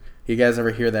pedo. You guys ever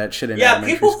hear that shit in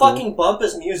elementary people school? fucking bump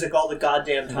his music all the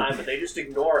goddamn time, but they just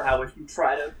ignore how if you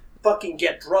try to fucking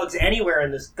get drugs anywhere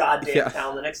in this goddamn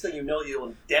town, the next thing you know, you're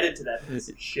indebted to that piece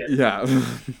of shit. Yeah.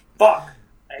 Fuck.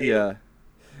 Yeah.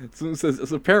 Someone says,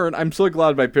 as a parent, I'm so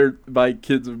glad my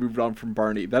kids have moved on from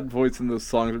Barney. That voice and those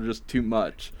songs are just too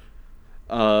much.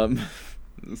 Someone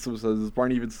says, is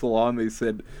Barney even still on? They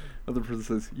said, another person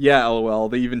says, yeah, LOL.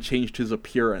 They even changed his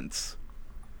appearance.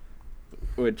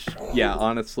 Which, yeah,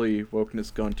 honestly,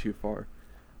 wokeness gone too far.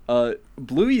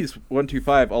 Bluey's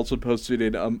 125 also posted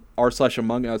in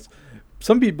r/Among Us.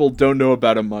 Some people don't know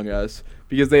about Among Us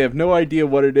because they have no idea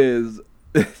what it is.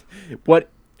 What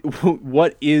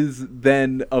is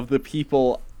then of the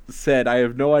people said, I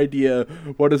have no idea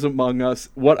what is Among Us,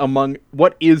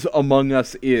 what is Among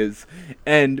Us is.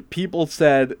 And people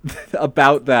said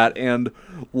about that, and a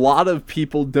lot of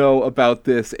people know about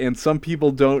this, and some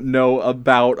people don't know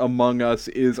about Among Us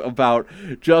is about.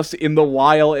 Just in the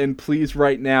while and please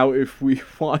right now if we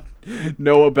want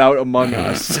know about Among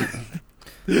Us.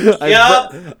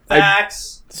 Yup,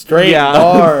 facts. Straight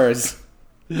bars.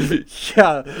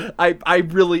 Yeah, I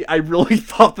really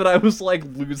thought that I was like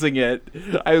losing it.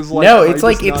 I was like, no, it's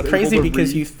like it's crazy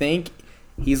because you think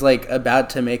he's like about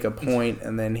to make a point,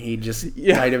 and then he just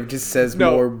kind of just says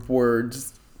more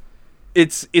words.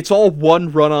 It's all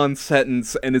one run-on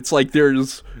sentence, and it's like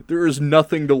there's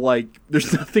nothing to like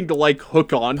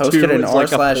hook on to. Posted an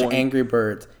r/Angry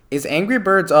Birds. Is Angry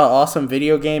Birds an awesome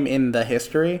video game in the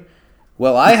history?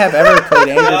 Well, I have ever played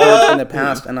Angry Birds in the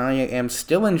past, and I am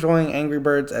still enjoying Angry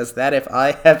Birds as that if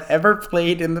I have ever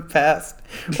played in the past.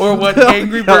 Or what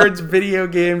Angry Birds video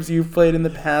games you've played in the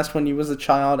past when you was a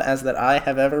child as that I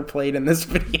have ever played in this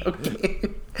video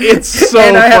game. It's so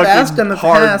and I have asked in the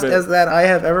hard, past as that I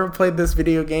have ever played this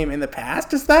video game in the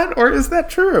past. Is that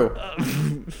true?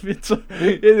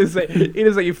 It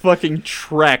is a fucking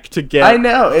trek to get. I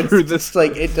know it's just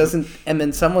like it doesn't. And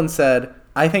then someone said,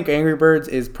 I think Angry Birds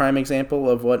is prime example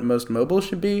of what most mobile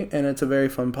should be, and it's a very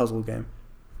fun puzzle game.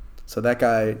 So that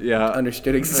guy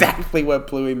understood exactly what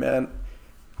Bluey meant.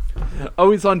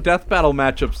 Oh, he's on Death Battle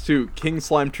matchups too. King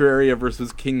Slime Terraria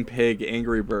versus King Pig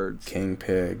Angry Birds. King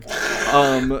Pig.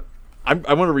 I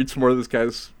want to read some more of this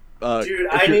guy's. Dude,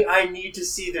 I need to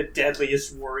see the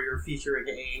Deadliest Warrior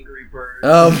featuring Angry Birds.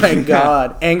 Oh my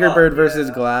god. Angry Bird versus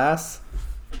Glass?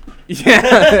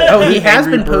 Yeah. Oh, he has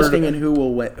been posting in who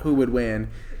would win.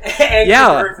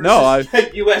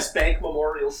 U.S. Bank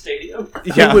Memorial Stadium.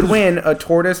 Who would win, a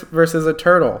tortoise versus a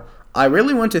turtle? I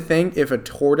really want to think if a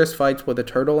tortoise fights with a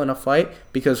turtle in a fight,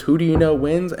 because who do you know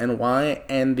wins and why?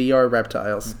 And they are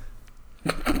reptiles.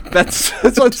 That's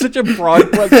such a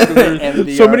broad question.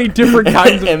 There's so many different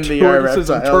kinds of tortoises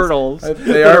and turtles.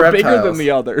 They are bigger than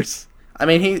the others. I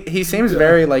mean, he seems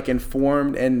very like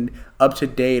informed and up to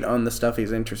date on the stuff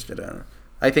he's interested in.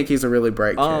 I think he's a really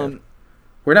bright kid.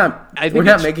 We're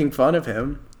not making fun of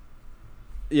him.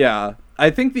 Yeah,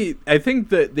 I think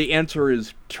the answer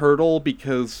is turtle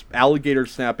because alligator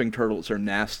snapping turtles are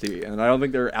nasty, and I don't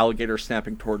think they're alligator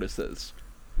snapping tortoises.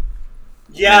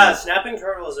 Yeah, snapping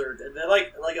turtles they're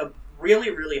like a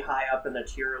really, really high up in the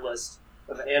tier list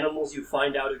of animals you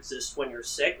find out exist when you're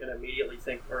sick and immediately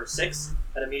think of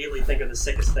the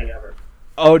sickest thing ever.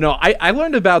 Oh no, I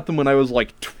learned about them when I was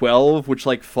like 12, which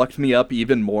like fucked me up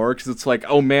even more because it's like,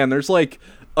 oh man, there's like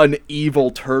an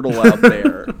evil turtle out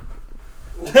there.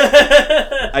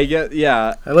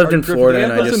 I lived in Florida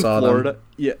and I just saw them.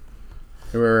 Yeah,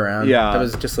 they were around. Yeah, I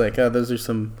was just like, oh, those are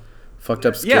some fucked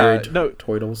up scary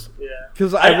turtles. Yeah,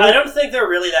 because I don't think they're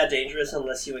really that dangerous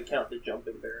unless you would count the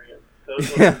jumping variant.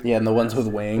 Yeah, and the ones with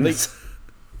wings.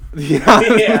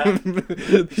 Yeah.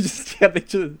 they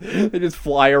just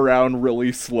fly around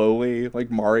really slowly like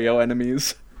Mario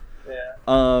enemies. Yeah.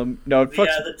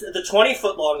 The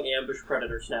 20-foot long ambush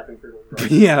predator snapping turtle.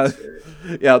 Yeah,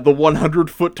 the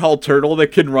 100-foot tall turtle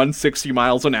that can run 60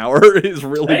 miles an hour is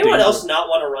really. Anyone dangerous. else not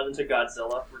want to run into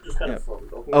Godzilla? We're just kind of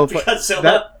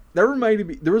Godzilla. That reminded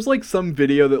me. There was like some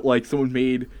video that like someone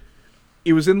made.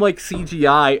 It was in like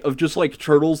CGI of just like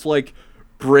turtles like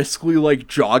briskly like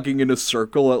jogging in a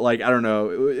circle at like, I don't know.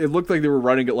 It looked like they were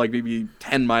running at like maybe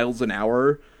 10 miles an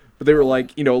hour, but they were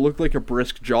like, it looked like a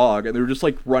brisk jog, and they were just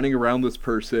like running around this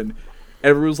person. And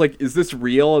everyone was like, "Is this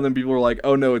real?" And then people were like,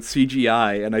 "Oh no, it's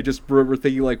CGI." And I just remember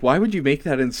thinking like, why would you make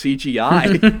that in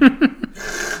CGI?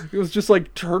 It was just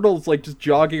like turtles like just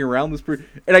jogging around this person.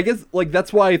 And I guess like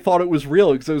that's why I thought it was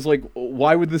real, because I was like,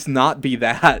 why would this not be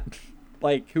that?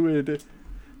 Like, who would? I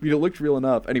mean, it looked real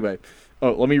enough. Anyway,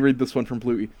 let me read this one from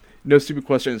Bluey. No stupid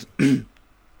questions.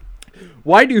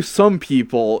 Why do some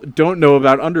people don't know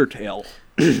about Undertale?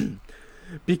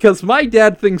 Because my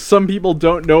dad thinks some people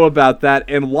don't know about that,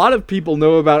 and a lot of people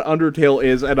know about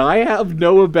Undertale and I have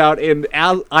know about, and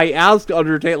I asked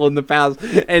Undertale in the past,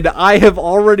 and I have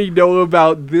already know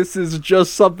about this is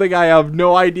just something I have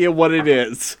no idea what it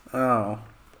is. Oh.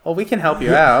 Well, we can help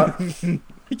you out.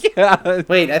 Yeah.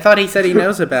 Wait, I thought he said he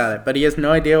knows about it, but he has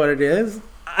no idea what it is?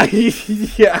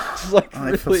 Yeah. Just like,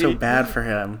 I feel so bad for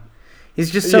him. He's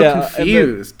just so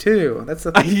confused, too. That's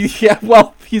the thing. Yeah,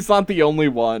 well, he's not the only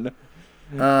one.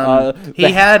 He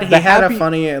had a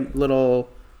funny little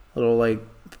like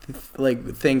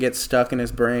thing get stuck in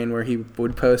his brain where he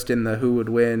would post in the who would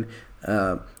win,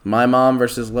 my mom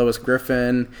versus Lois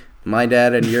Griffin, my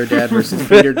dad and your dad versus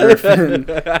Peter Griffin,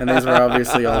 and these were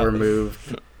obviously all removed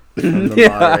from the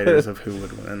moderators of who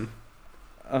would win.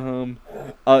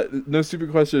 No stupid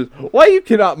questions. Why you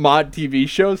cannot mod TV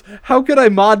shows? How could I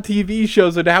mod TV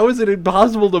shows, and how is it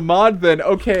impossible to mod then?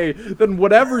 Okay, then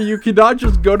whatever, you cannot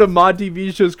just go to mod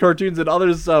TV shows, cartoons, and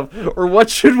other stuff, or what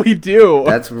should we do?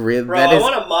 That's real. Bro, that is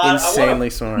insanely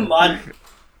smart. Mod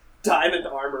Diamond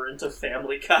Armor into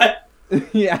Family Guy.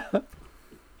 Yeah.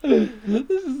 This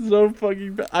is so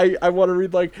fucking bad. I want to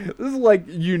read like, this is like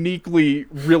uniquely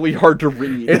really hard to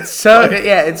read. It's so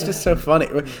it's just so funny.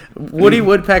 Woody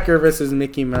Woodpecker versus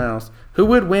Mickey Mouse. Who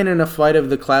would win in a fight of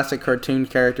the classic cartoon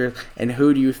characters, and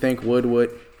who do you think would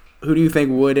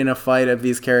in a fight of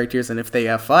these characters? And if they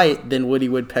have fight, then Woody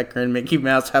Woodpecker and Mickey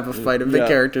Mouse have a fight of the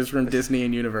characters from Disney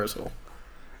and Universal.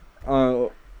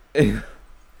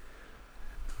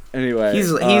 Anyway,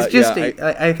 he's just.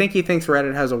 I think he thinks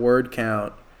Reddit has a word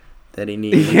count that he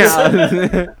needs.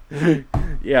 Yeah.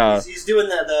 Yeah. He's doing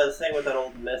the thing with that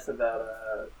old myth about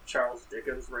Charles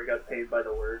Dickens where he got paid by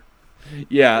the word.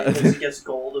 Yeah. He gets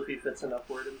gold if he fits enough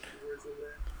words in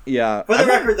there. Yeah. For the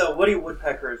record, though, Woody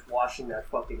Woodpecker is washing that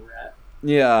fucking rat.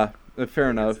 Yeah, fair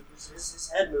enough. His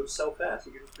head moves so fast,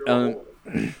 you can just drill a hole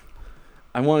in it.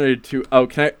 I wanted to... Oh, I'm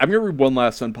going to read one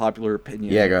last unpopular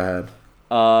opinion. Yeah, go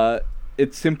ahead.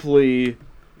 It simply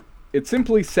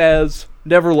says...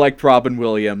 Never liked Robin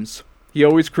Williams. He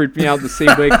always creeped me out the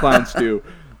same way clowns do.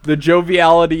 The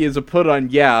joviality is a put-on,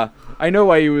 yeah. I know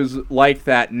why he was like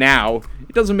that now.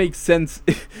 It doesn't make sense.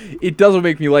 It doesn't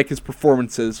make me like his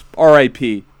performances.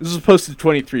 R.I.P. This was posted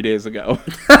 23 days ago.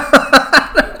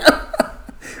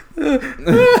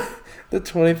 The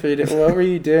 23 days. What were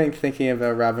you doing thinking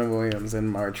about Robin Williams in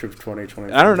March of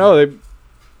 2020? I don't know.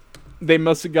 They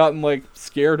must have gotten, like,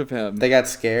 scared of him. They got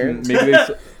scared? Maybe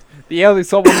they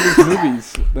saw one of his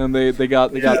movies, and they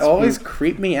got It always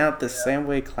creep me out the same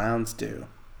way clowns do.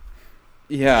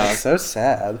 Yeah. It's so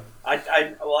sad. I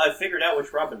figured out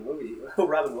which Robin Williams.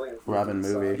 Robin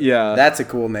movie. Yeah. That's a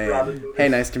cool name. Hey,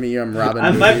 nice to meet you. I'm Robin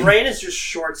movie. My brain is just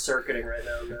short-circuiting right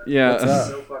now, man. Yeah. I'm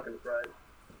so fucking fried.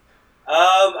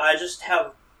 I just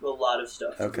have a lot of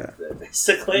stuff to do today,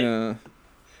 basically. Yeah.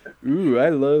 Ooh, I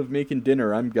love making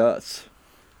dinner. I'm Gus.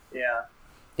 Yeah.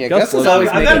 Yeah, Gus is always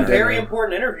I've making got a very dinner.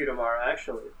 important interview tomorrow,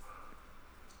 actually.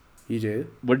 You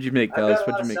do? What did you make, I've Gus? got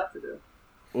a lot of stuff to do.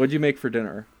 What did you make for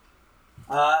dinner?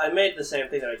 I made the same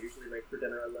thing that I usually make for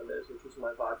dinner on Mondays, which is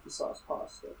my vodka sauce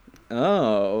pasta.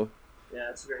 Oh. Yeah,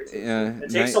 it's very tasty. Yeah, it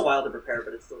takes a while to prepare,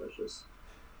 but it's delicious.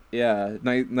 Yeah,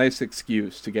 nice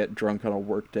excuse to get drunk on a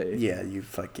work day. Yeah, you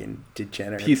fucking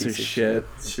degenerate piece of shit.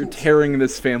 You're tearing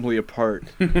this family apart.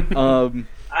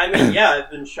 I mean, yeah,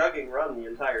 I've been chugging rum the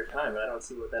entire time, and I don't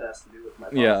see what that has to do with my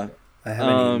pasta. Yeah. I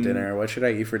haven't eaten dinner. What should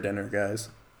I eat for dinner, guys?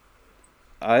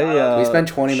 We spend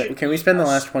 20 minutes. Can we spend the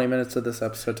last 20 minutes of this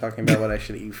episode talking about what I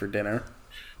should eat for dinner?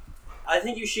 I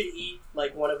think you should eat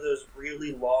like one of those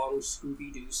really long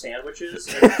Scooby-Doo sandwiches.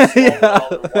 And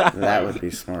that would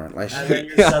be smart. And then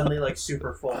you're suddenly like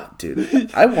super full. Dude,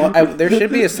 there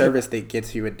should be a service that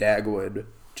gets you a Dagwood,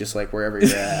 just like wherever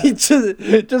you're at.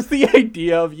 just the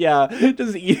idea of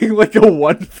just eating like a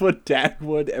 1 foot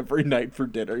Dagwood every night for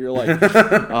dinner. You're like,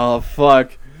 oh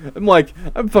fuck.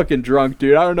 I'm fucking drunk,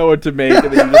 dude. I don't know what to make.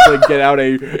 And then you just like get out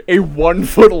a 1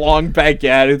 foot long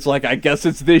baguette. It's like, I guess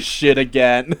it's this shit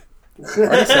again.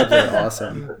 Party subs are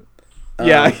awesome.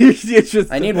 Yeah, it's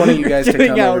just. I need one of you guys to getting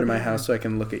come out. over to my house so I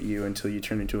can look at you until you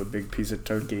turn into a big piece of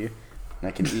turkey, and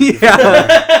I can eat you.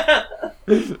 Yeah.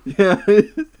 Yeah.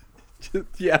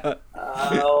 Yeah.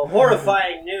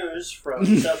 Horrifying news from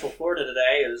Central Florida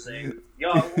today is a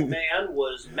young man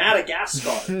was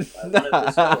Madagascar by one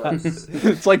of his doors.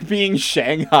 It's like being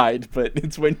shanghaied, but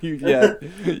it's when you get.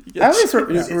 I always It's when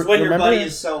your remember. buddy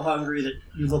is so hungry that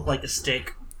you look like a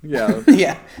steak. Yeah.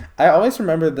 Yeah, I always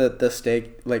remember the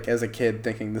steak, like as a kid,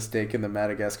 thinking the steak in the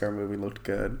Madagascar movie looked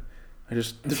good.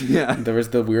 Yeah. There was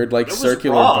the weird like It was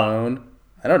circular raw. bone.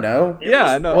 I don't know.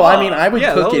 Yeah, no. Well, I mean, I would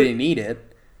Yeah, cook that it was- and eat it.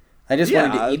 I just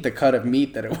wanted Yeah. to eat the cut of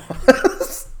meat that it was. It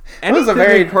was Anything a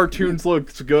very. in cartoons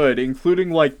looks good,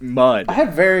 including like mud. I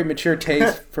had very mature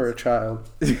taste for a child.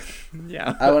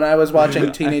 Yeah. When I was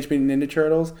watching Teenage Mutant Ninja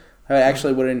Turtles, I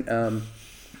actually wouldn't.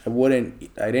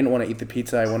 I didn't want to eat the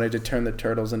pizza. I wanted to turn the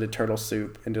turtles into turtle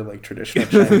soup, into like traditional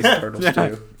Chinese turtle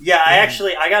stew. Yeah,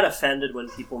 I got offended when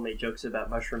people made jokes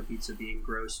about mushroom pizza being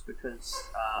gross because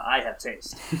I have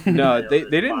taste. No, You know, they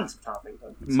there's didn't. lots of toppings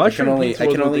on pizza. Mushroom pizza I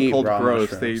was can what only they eat called raw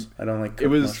gross. mushrooms. I don't like cooked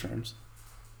was- mushrooms.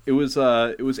 It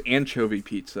was anchovy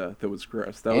pizza that was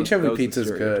gross. That Anchovy was the pizza's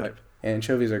good. stereotype.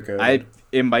 Anchovies are good.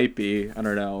 It might be. I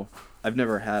don't know. I've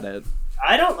never had it.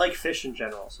 I don't like fish in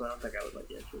general, so I don't think I would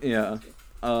like it. Yeah.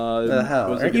 The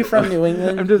hell? was Aren't it you good? from New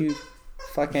England? I'm just- You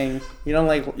fucking. You don't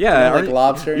like. Yeah, You don't like aren't-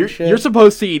 lobster You're, and shit. you're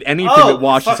supposed to eat anything Oh, that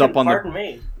washes fucking up on the. pardon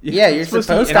me. Yeah, you're supposed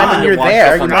to. eat I mean, anything you're that washes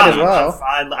there. up You on might the- as well.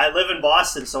 I live in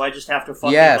Boston, so I just have to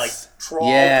fucking Yes. like trawl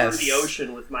Yes. through the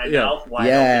ocean with my Yeah. mouth wide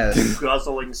Yes. open,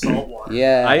 guzzling salt water.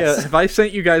 Yeah. Have I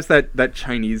sent you guys that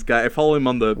Chinese guy? I follow him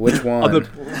on the Which one? On the,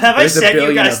 Have I There's a sent you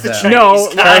billion guys of the them. Chinese No,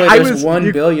 guy? Charlie, I there's was-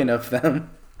 1 billion of them.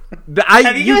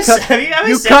 Have you guys- have you ever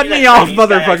you sent cut me me that off, Chinese guy I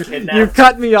motherfucker! kidnapped? You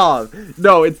cut me off.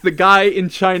 No, it's the guy in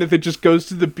China that just goes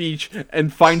to the beach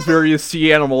and finds various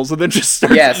sea animals and then just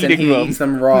starts Yes, and eating he them. eats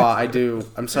them raw. I do.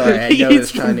 I'm sorry. I He know eats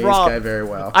this them Chinese raw. guy very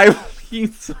well.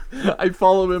 I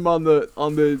follow him on the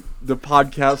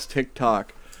podcast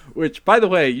TikTok, which by the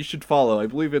way you should follow. I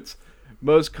believe it's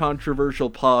most controversial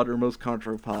pod or most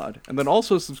contro pod, and then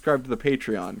also subscribe to the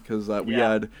Patreon because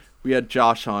we had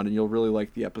Josh on, and you'll really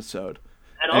like the episode.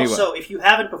 And Anyway. also, if you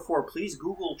haven't before, please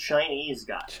Google Chinese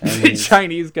guy.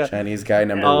 Chinese guy. Chinese guy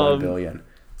number Yeah. 1 billion.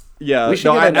 Yeah, We should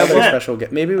no, get I another love- special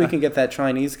guest. Maybe we can get that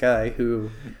Chinese guy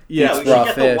who Yeah, we eats should raw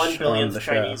get the fish 1 on billionth the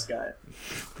Chinese show.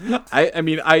 guy. I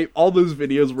mean all those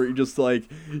videos where he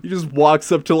just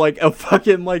walks up to like a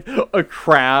fucking like a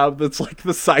crab that's like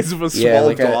the size of a small Yeah,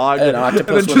 like dog, an and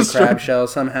octopus then with a crab start- shell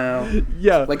somehow.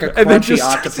 yeah, Like a and then crunchy just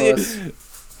octopus.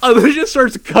 And then just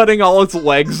starts cutting all its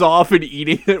legs off and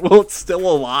eating it while it's still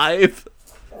alive.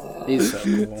 He's so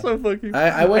cool. So fucking.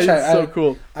 I wish it's so I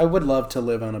cool. I would love to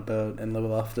live on a boat and live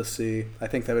off the sea. I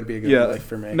think that would be a good Yeah, life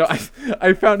for me. no,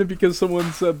 I found it because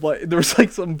someone said like there was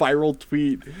like some viral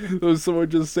tweet. There was someone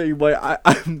just saying like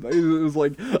it was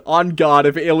like on God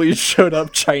if aliens showed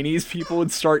up, Chinese people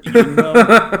would start eating them.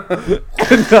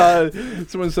 And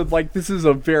someone said like this is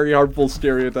a very harmful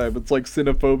stereotype. It's like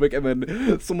xenophobic, and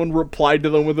then someone replied to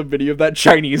them with a video of that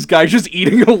Chinese guy just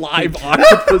eating a live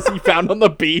octopus he found on the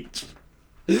beach.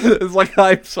 It's like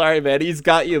I'm sorry, man, he's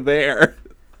got you there.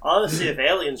 Honestly, if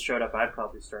aliens showed up, I'd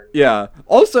probably start. Yeah.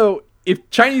 Also, if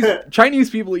Chinese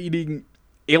people eating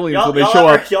aliens Y'all, when they y'all show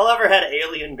ever, up, y'all ever had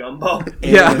alien gumbo?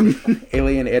 yeah,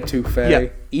 Alien etouffee. Yeah.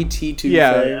 E.T. touffee.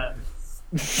 Yeah.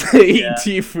 Yeah.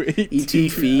 E.T.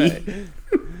 fee.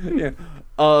 Yeah.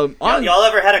 Y'all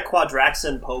ever had a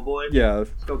quadraxin po' boy? Yeah.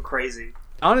 Go crazy.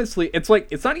 Honestly, it's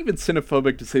not even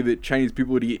xenophobic to say that Chinese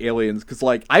people would eat aliens, because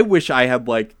like I wish I had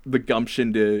like the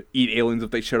gumption to eat aliens if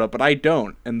they showed up, but I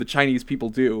don't, and the Chinese people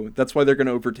do. That's why they're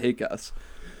gonna overtake us.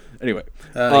 Anyway,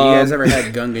 You guys ever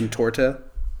had Gungan torta?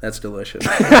 That's delicious.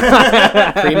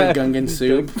 Creamy Gungan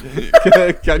soup.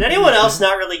 Did anyone else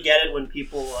not really get it when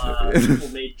people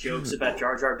made jokes about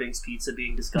Jar Jar Binks' pizza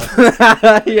being disgusting?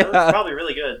 That was Yeah. probably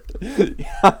really good.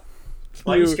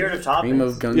 Why are you scared of toppings? Cream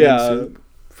of Gungan Yeah. soup.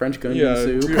 French Gungan Yeah.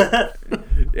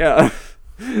 soup. Yeah.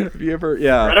 Have you ever?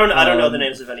 Yeah. I don't know the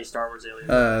names of any Star Wars aliens.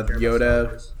 I don't care about Star Yoda,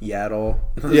 Wars. Yaddle.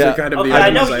 Those Yeah. are kind of Okay, the I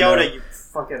know items Yoda. You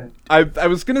fucking. I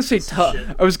was gonna say Shit.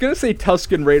 I was gonna say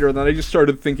Tuscan Raider, and then I just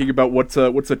started thinking about what's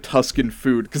a Tuscan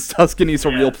food, because Tuscany's a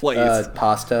Yeah. real place.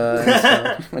 Pasta and,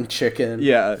 stuff, and chicken.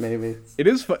 Yeah. Maybe. It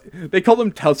is. They call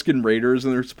them Tuscan Raiders,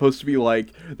 and they're supposed to be like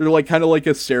they're like kind of like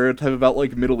a stereotype about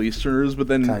like Middle Easterners, but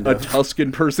then Kind a of.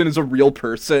 Tuscan person is a real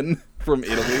person from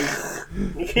Italy.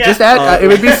 Yeah. Just add, it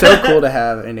would be so cool to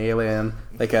have an alien,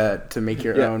 like to make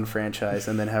your Yeah. own franchise,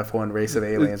 and then have one race of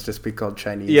aliens just be called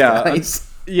Chinese Yeah. guys.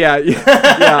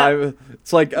 Yeah.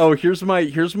 It's like, oh, here's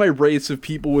my race of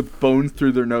people with bones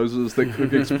through their noses that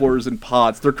cook explorers in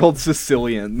pots. They're called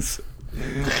Sicilians.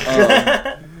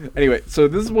 Anyway, so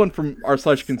this is one from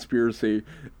r/conspiracy.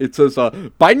 It says,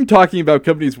 Biden talking about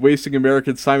companies wasting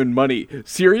Americans' time and money.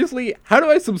 Seriously? How do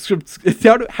I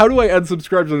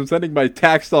unsubscribe from sending my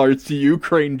tax dollars to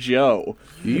Ukraine Joe?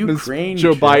 Ukraine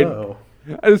Joe Joe. Biden.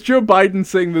 And it's Joe Biden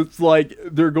saying that's like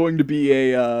they're going to be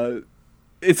a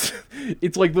it's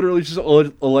like literally just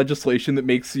a legislation that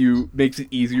makes it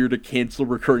easier to cancel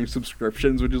recurring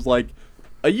subscriptions, which is like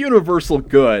a universal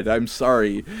good. I'm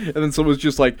sorry. And then someone's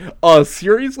just like,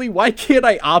 seriously? Why can't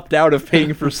I opt out of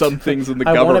paying for some things in the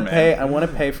government? I want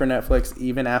to pay for Netflix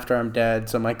even after I'm dead,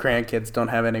 so my grandkids don't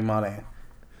have any money.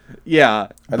 Yeah,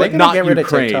 Are they gonna get rid of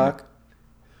TikTok?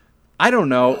 I don't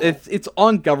know. It's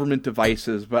on government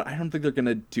devices, but I don't think they're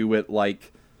gonna do it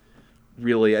like.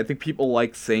 Really, I think people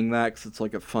like saying that because it's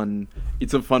like a fun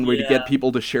way to get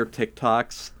people to share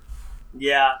TikToks.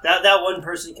 Yeah, that one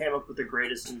person came up with the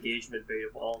greatest engagement bait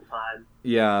of all time.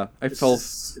 Yeah,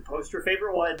 Post your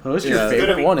favorite one. Post your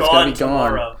favorite one. It's gonna be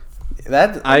gone.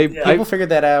 People figured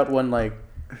that out when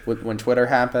Twitter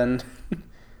happened.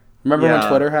 Remember when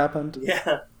Twitter happened?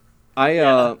 Yeah.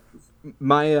 I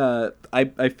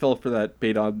fell for that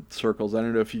bait on Circles. I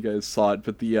don't know if you guys saw it,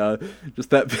 but the just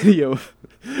that video.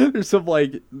 There's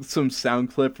some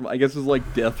sound clip from, I guess it's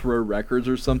like Death Row Records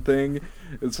or something.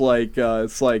 It's like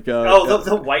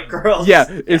the white girls. Yeah,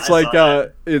 it's like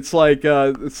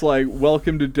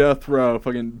welcome to Death Row,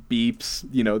 fucking beeps,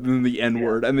 then the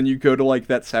N-word, and then you go to like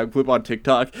that sound clip on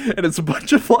TikTok, and it's just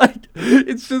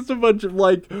a bunch of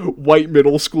like white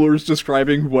middle schoolers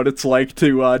describing what it's like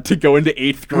to go into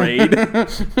 8th grade.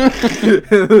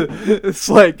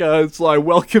 It's like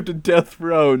welcome to Death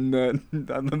Row, and then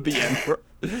the N-word.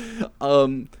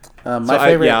 My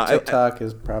favorite TikTok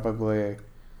is probably.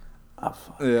 Oh,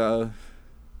 fuck. Yeah.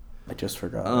 I just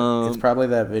forgot. It's probably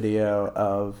that video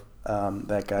of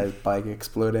that guy's bike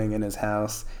exploding in his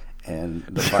house, and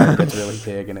the fire gets really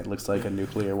big, and it looks like a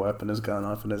nuclear weapon has gone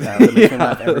off in his house. It makes me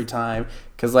laugh every time.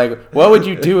 Because what would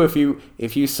you do if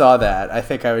you saw that? I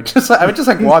think I would just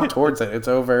walk towards it. It's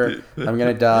over. I'm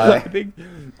gonna die. I think.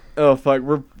 Oh fuck!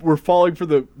 We're falling for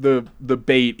the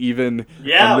bait even.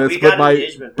 Yeah, on this, we got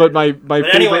engagement. But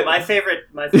anyway, my favorite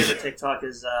TikTok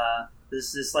is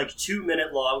this like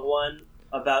 2-minute long one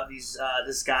about this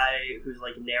guy who's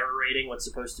like narrating what's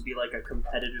supposed to be like a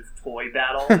competitive toy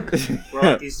battle, where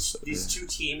like these two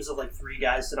teams of like 3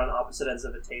 guys sit on opposite ends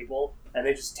of a table and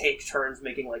they just take turns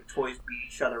making like toys beat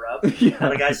each other up. Yeah.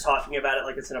 And the guy's talking about it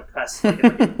like it's in a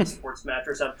sports match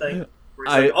or something.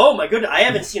 Like, oh my goodness, I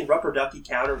haven't seen Rubber Ducky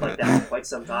countered like that in quite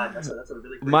some time. That's a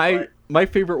really great play. My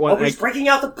favorite one. Oh, he's breaking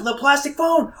out the plastic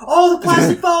phone. Oh, the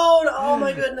plastic phone. Oh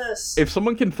my goodness. If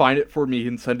someone can find it for me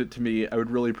and send it to me, I would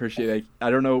really appreciate it.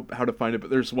 I don't know how to find it, but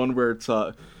there's one where it's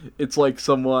like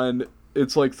some woman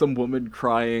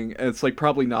crying, and it's like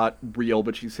probably not real,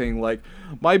 but she's saying like,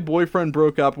 my boyfriend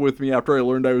broke up with me after I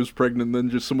learned I was pregnant. And then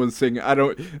just someone saying,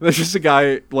 there's just a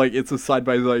guy, like, it's a side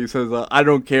by side, he says, I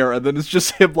don't care, and then it's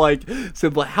just him like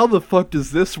saying like, how the fuck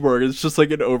does this work? It's just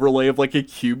like an overlay of like a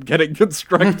cube getting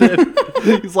constructed.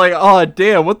 He's like, oh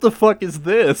damn, what the fuck is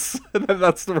this? And then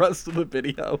that's the rest of the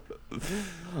video.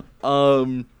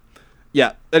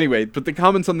 Yeah, anyway, but the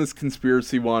comments on this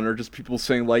conspiracy one are just people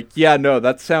saying, like, yeah, no,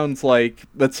 that sounds fine.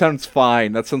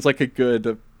 That sounds like a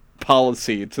good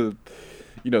policy to,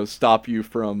 stop you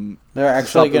from... They're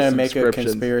actually going to make a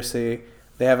conspiracy.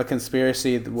 They have a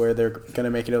conspiracy where they're going to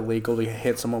make it illegal to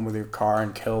hit someone with your car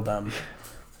and kill them.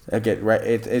 They're going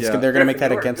to make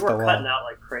that against the law. Cutting out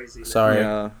like crazy. Sorry.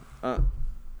 Yeah. Can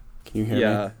you hear me?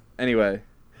 Yeah, anyway.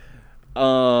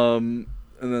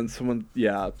 And then someone,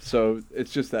 so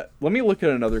it's just that. Let me look at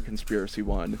another conspiracy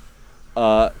one.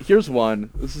 Here's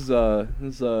one. This is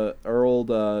our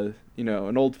old,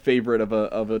 an old favorite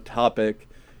of a topic,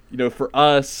 for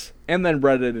us and then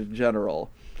Reddit in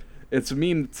general. It's a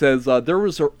meme that says there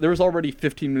was already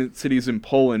 15-minute cities in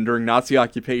Poland during Nazi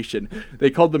occupation.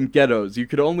 They called them ghettos. You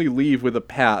could only leave with a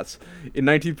pass. In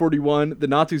 1941, the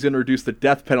Nazis introduced the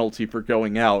death penalty for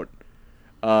going out.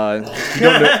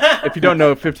 If you don't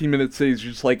know, 15-minute cities are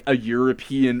just like a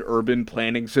European urban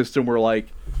planning system where like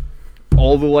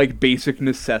all the like basic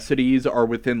necessities are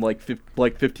within like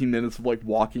 15 minutes of like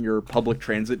walking or public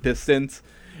transit distance,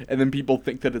 and then people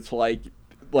think that it's like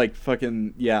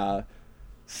fucking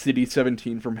City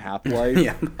 17 from Half-Life.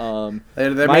 Yeah.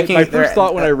 They're my first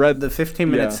thought when I read the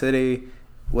 15-minute city,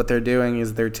 what they're doing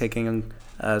is they're taking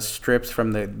strips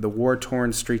from the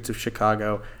war-torn streets of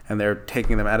Chicago, and they're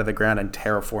taking them out of the ground and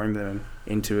terraforming them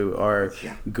into our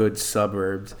good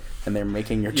suburbs, and they're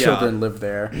making your children live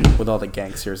there with all the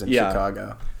gangsters in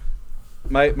Chicago.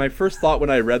 My first thought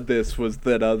when I read this was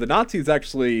that the Nazis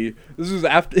actually, this was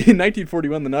after, in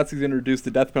 1941, the Nazis introduced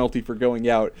the death penalty for going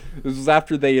out. This was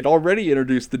after they had already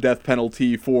introduced the death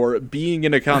penalty for being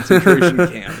in a concentration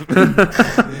camp.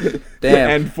 Damn.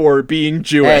 And for being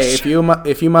Jewish. Hey,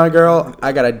 if you my girl,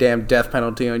 I got a damn death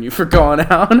penalty on you for going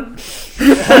out.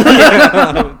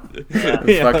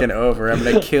 It's fucking over. I'm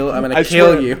gonna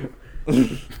kill you.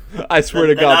 I swear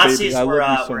to God, Nazis baby, I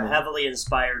love you so were much. heavily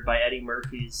inspired by Eddie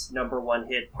Murphy's #1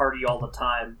 hit "Party All the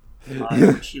Time," in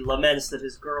which he laments that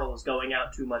his girl is going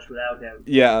out too much without him.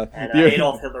 Yeah, and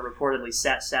Adolf Hitler reportedly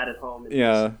sat at home.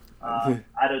 And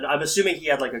I'm assuming he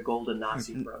had like a golden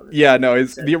Nazi throne. Yeah, no,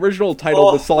 the original title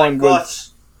of the song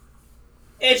was.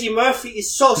 Eddie Murphy is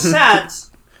so sad.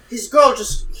 His girl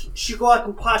she go out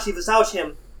and party without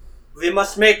him. We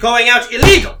must make going out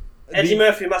illegal. Eddie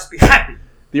Murphy must be happy.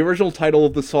 The original title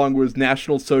of the song was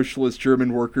National Socialist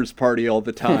German Workers' Party All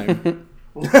the Time.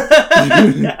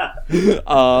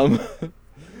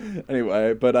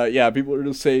 Anyway, but people are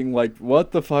just saying, like,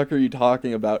 what the fuck are you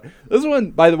talking about? This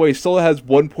one, by the way, still has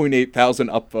 1.8 thousand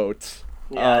upvotes.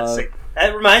 Yeah, it's like,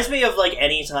 it reminds me of, like,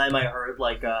 any time I heard,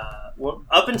 like,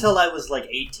 up until I was, like,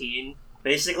 18,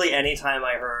 basically any time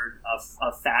I heard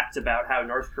a fact about how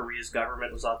North Korea's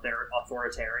government was out there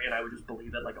authoritarian, I would just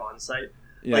believe it, like, on site.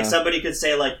 Yeah. Like, somebody could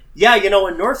say, like, yeah, in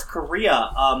North Korea,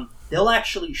 they'll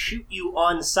actually shoot you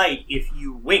on sight if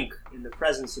you wink in the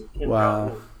presence of Kim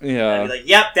Jong-un. Yeah. And I'd be like,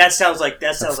 yep, that sounds like that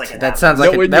would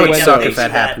suck if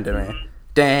that happened to me. Mm-hmm.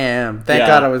 Damn, thank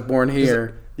God I was born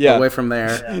here. Yeah. Away from there.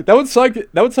 Yeah. That would suck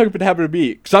if it happened to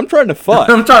me, because I'm trying to fuck.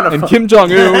 And Kim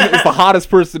Jong-un is the hottest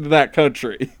person in that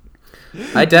country.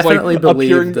 I definitely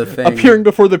believe the thing. Appearing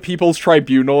before the People's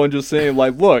Tribunal and just saying,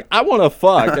 like, look, I want to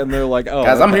fuck. And they're like, oh.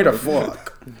 Guys, I'm here to fuck.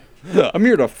 I'm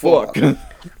here to fuck.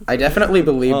 I definitely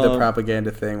believe the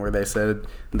propaganda thing where they said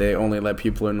they only let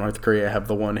people in North Korea have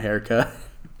the one haircut.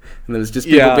 And it was just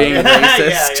people being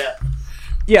racist.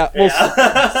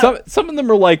 Well, some of them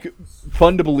are, like,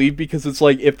 fun to believe because it's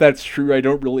like, if that's true, I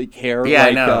don't really care. Yeah,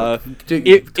 like, I know.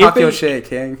 Talk your shit,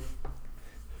 King.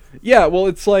 Yeah, well,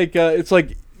 it's like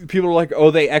people are like,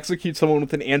 oh, they execute someone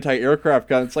with an anti-aircraft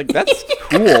gun. It's like, that's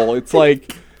cool. It's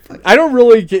like, I don't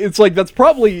really, it's like, that's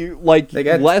probably, like,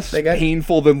 less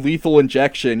painful than lethal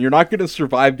injection. You're not going to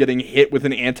survive getting hit with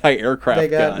an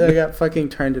anti-aircraft gun. They got fucking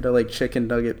turned into, like, chicken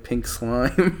nugget pink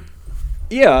slime.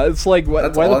 Yeah, it's like, why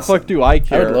the fuck do I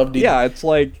care? I would love to. Yeah, it's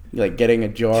like getting a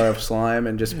jar of slime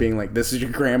and just being like, this is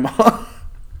your grandma.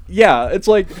 Yeah, it's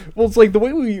like, well, it's like the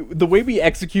way we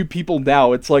execute people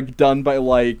now, it's like done by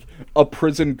like a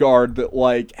prison guard that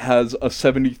like has a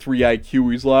 73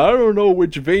 IQ. He's like, I don't know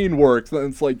which vein works.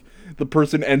 And it's like the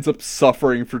person ends up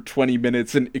suffering for 20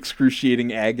 minutes in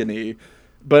excruciating agony.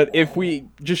 But if we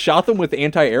just shot them with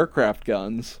anti-aircraft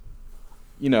guns,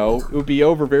 it would be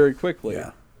over very quickly.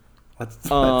 Yeah, that's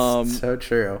so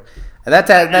true. And that's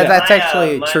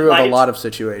actually true of a lot of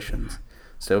situations.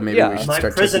 So maybe we should start. My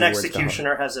prison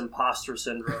executioner has imposter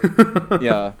syndrome.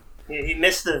 Yeah. He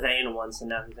missed the vein once, and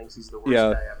now he thinks he's the worst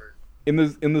guy ever.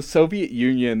 In the Soviet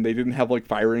Union, they didn't have like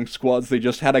firing squads. They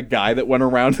just had a guy that went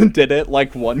around and did it,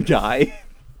 like one guy,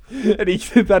 and he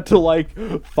did that to like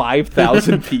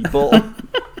 5,000 people.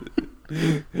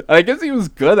 And I guess he was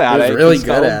good at it. Really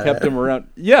good at it. Kept him around.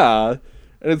 Yeah.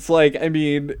 And it's like, I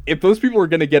mean, if those people are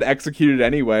going to get executed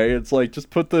anyway, it's like, just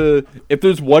if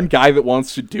there's one guy that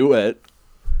wants to do it,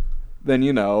 then,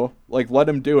 like, let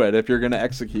him do it if you're going to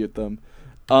execute them.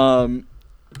 All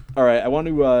right, I want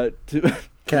to,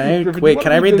 Can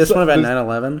I read this one about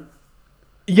 9/11?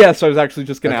 Yes, I was actually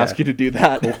just going to ask you to do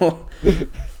that. Cool.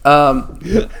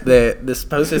 This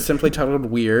post is simply titled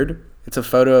Weird. It's a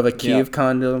photo of a Kiev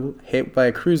condo hit by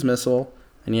a cruise missile,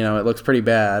 and, it looks pretty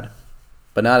bad.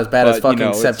 But not as bad as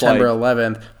fucking September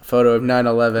 11th, a photo of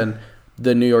 9/11,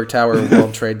 the New York Tower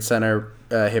World Trade Center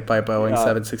hit by a Boeing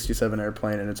 767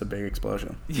 airplane, and it's a big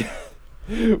explosion. Yeah.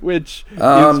 Which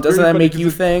doesn't that make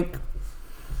you think?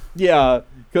 Yeah,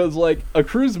 because like a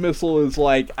cruise missile is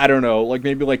like, I don't know, like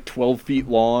maybe like 12 feet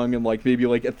long and like maybe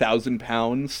like 1,000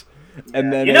 pounds.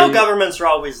 And then governments are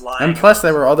always lying. And plus,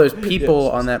 there were all those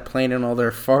people on that plane and all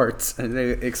their farts, and they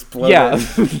exploded. Yeah.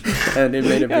 And it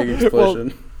made a big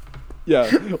explosion.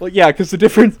 Because the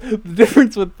difference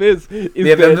with this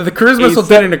is that the cruise missile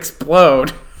didn't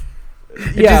explode.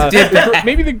 It just did that.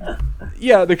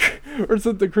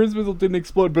 The cruise missile didn't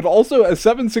explode, but also a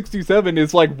 767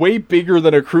 is like way bigger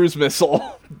than a cruise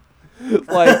missile.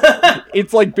 Like,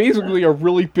 it's like basically a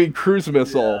really big cruise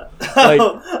missile. Like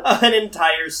an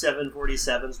entire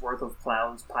 747's worth of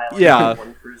clowns piling Yeah.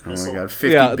 one cruise Oh my missile. god,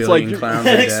 50 Yeah, it's billion like- clowns It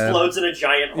are dead. explodes in a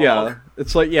giant hole. Yeah,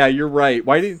 it's like, yeah, you're right.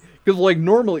 Why did? Because like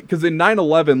normally, because in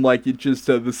 9/11, like it just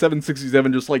the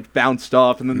 767 just like bounced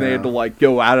off, and then they had to No. like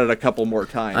go at it a couple more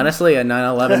times. Honestly, a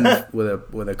 9/11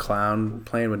 with a clown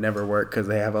plane would never work because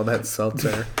they have all that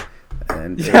seltzer,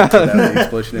 and it would put out the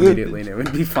explosion immediately, and it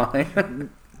would be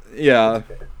fine. Yeah,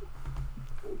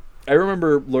 I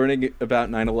remember learning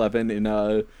about 9/11 in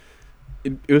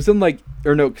it was in like,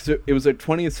 or no, because it was a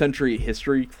 20th century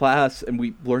history class, and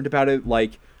we learned about it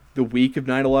like the week of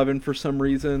 9/11 for some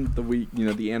reason, the week,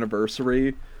 the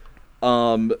anniversary.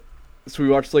 So we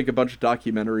watched like a bunch of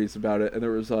documentaries about it, and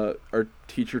there was our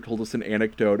teacher told us an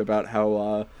anecdote about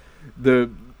how the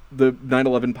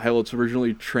 9/11 pilots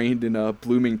originally trained in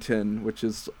Bloomington, which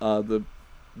is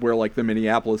where like the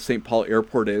Minneapolis St. Paul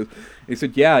airport is. And he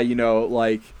said, yeah,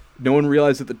 like no one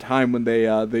realized at the time when they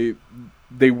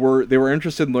were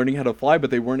interested in learning how to fly, but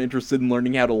they weren't interested in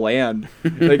learning how to land.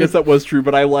 And I guess that was true,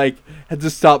 but I like had to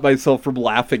stop myself from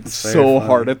laughing so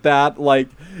hard at that. Like,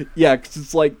 yeah, because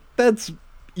it's like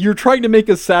you're trying to make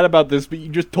us sad about this, but you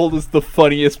just told us the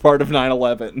funniest part of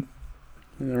 9/11.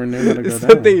 They never knew how to go Is down.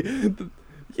 that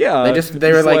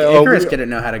They were like, oh, Icarus didn't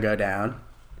know how to go down.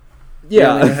 yeah, They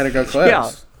only knew how to go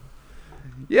close.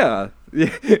 yeah.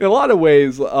 In a lot of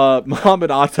ways,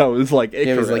 Muhammad Atta is like Icarus.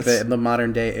 Yeah, it was like the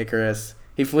modern day Icarus.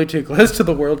 He flew too close to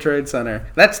the World Trade Center.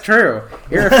 That's true,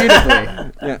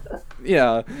 irrefutably.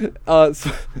 Yeah.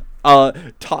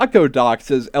 Taco Doc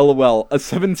says, "LOL, a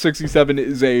 767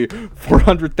 is a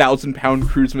 400,000-pound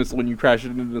cruise missile when you crash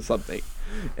it into something."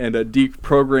 And a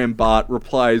deprogram bot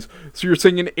replies, "So you're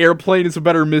saying an airplane is a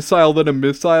better missile than a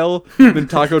missile?" Then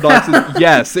Taco Doc says,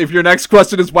 "Yes. If your next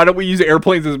question is why don't we use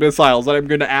airplanes as missiles, then I'm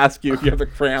going to ask you if you have a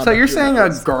crown." So you're saying a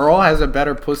girl has a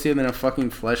better pussy than a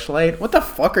fucking fleshlight? What the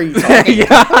fuck are you talking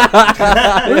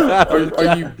about?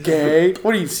 Are you gay?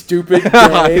 What are you, stupid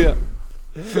gay?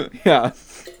 Yeah.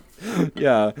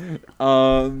 Yeah.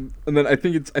 And then I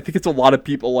think it's a lot of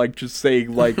people like just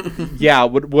saying like, yeah,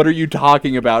 what are you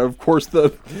talking about? Of course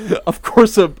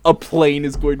a plane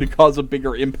is going to cause a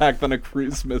bigger impact than a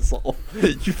cruise missile.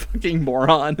 You fucking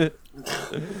moron. I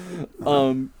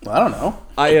don't know.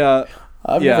 I've Yeah.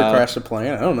 never crashed a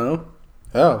plane. I don't know.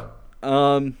 Oh.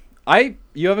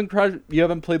 You haven't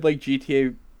played like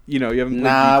GTA, you haven't played Nah,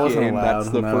 I GTA wasn't and that's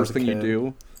allowed the when I was first a thing you kid.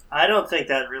 do. I don't think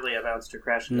that really amounts to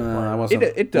crashing a No, plane. I wasn't.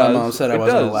 It does. My mom said I It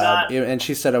wasn't does. allowed, and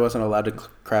she said I wasn't allowed to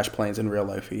crash planes in real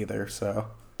life either. So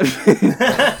The It's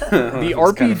kind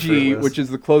of RPG, fruitless. which is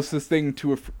the closest thing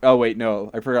to oh wait, no,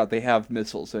 I forgot they have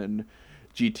missiles in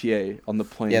GTA on the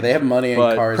plane. yeah, they have money and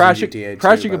But cars crashing, in GTA too,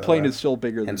 crashing by a the plane way. is still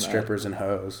bigger than And that. strippers and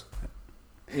hoes.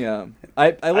 Yeah, I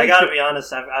I gotta be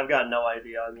honest, I've got no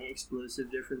idea on the explosive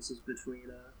differences between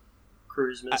a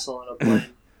cruise missile and a plane.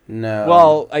 No.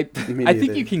 Well, I Me think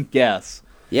neither. you can guess.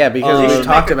 Yeah, because They we should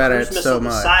talked Make a about cruise it missile so the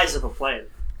much. size of a plane.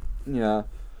 Yeah,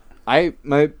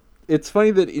 it's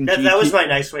funny that in That was my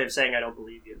nice way of saying I don't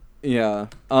believe you. Yeah.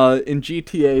 In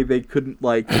GTA, they couldn't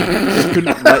let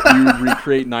you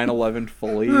recreate 9/11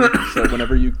 fully. So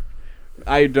whenever you,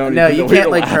 I don't. No, even you know why can't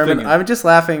you're like laughing. permanent. I'm just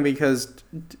laughing because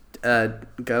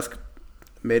Gus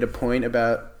made a point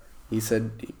about. He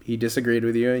said he disagreed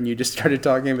with you, and you just started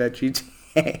talking about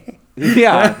GTA.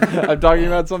 Yeah, I'm talking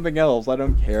about something else. I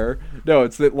don't care. No,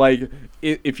 it's that like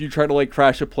if you try to like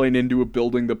crash a plane into a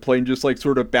building, the plane just like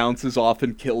sort of bounces off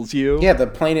and kills you. Yeah, the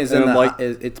plane is in And, the like-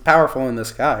 it's powerful in the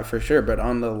sky for sure, but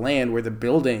on the land where the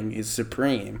building is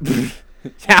supreme, it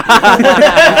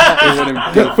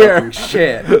wouldn't do Where- fucking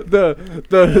shit.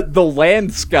 the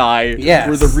land sky, Yes.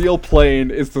 where the real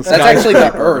plane is the That's sky. actually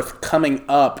the Earth coming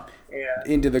up Yeah.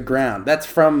 into the ground. That's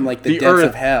from like the The depths Earth-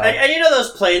 of hell. And you know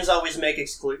those planes always make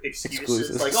excuses.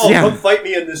 Excuses. Like, oh, Yeah. come fight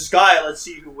me in the sky, let's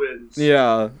see who wins.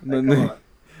 Yeah. Like, come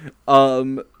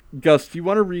on. Gus, do you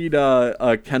want to read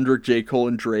Kendrick, J. Cole,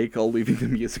 and Drake all leaving the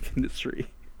music industry?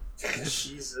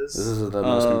 Jesus. This is the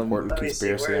most important let me see,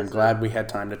 conspiracy. where I'm is glad it? we had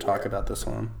time to talk about this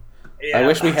one. Yeah, I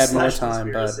wish we had more slash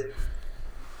time, but-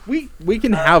 conspiracy. We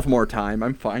can have more time.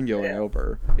 I'm fine going Yeah.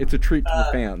 over. It's a treat to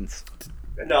the fans.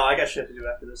 No, I got shit to do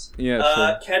after this. Yeah,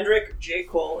 sure. Kendrick, J.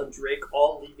 Cole, and Drake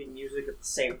all leaving music at the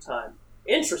same time.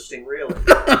 Interesting, really.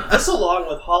 This along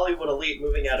with Hollywood elite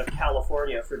moving out of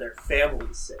California for their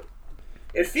family's sake.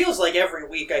 It feels like every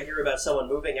week I hear about someone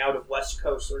moving out of West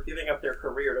Coast or giving up their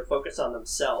career to focus on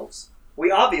themselves.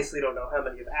 We obviously don't know how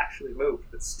many have actually moved,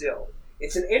 but still.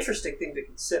 It's an interesting thing to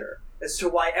consider as to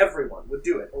why everyone would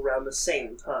do it around the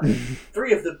same time.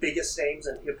 3 of the biggest names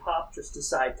in hip-hop just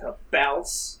decide to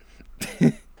bounce.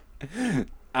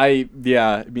 I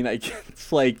mean,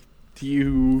 it's like, do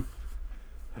you,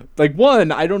 like,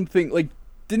 one, I don't think, like,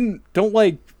 don't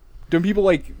people,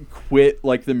 like, quit,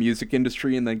 like, the music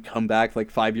industry and then come back,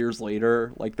 like, 5 years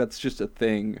later? Like, that's just a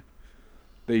thing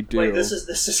they do. Wait, this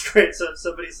is great. So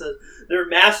somebody says their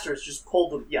masters just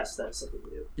pulled them. Yes, that's something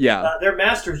new. Yeah. Their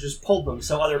masters just pulled them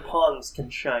so other pawns can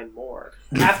shine more.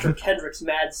 After Kendrick's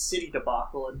Mad City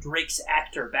debacle and Drake's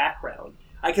actor background,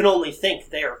 I can only think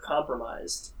they are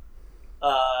compromised.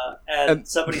 And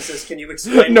somebody says, "Can you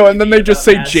explain?" No, and then they just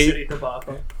say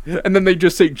And then they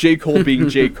just say J. Cole being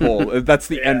J. Cole. That's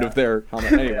the end of their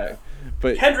comment. Anyway,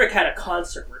 but Kendrick had a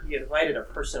concert where he invited a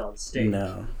person on stage.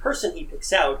 No. The person he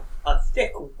picks out, a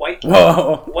thick white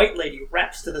lady,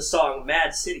 raps to the song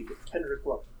 "Mad City" with Kendrick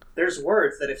Lamar. There's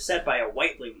words that, if said by a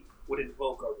white lady, would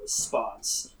invoke a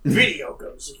response. Video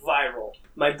goes viral.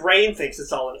 My brain thinks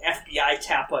it's all an FBI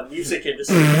tap on music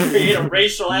industry to create a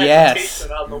racial agitation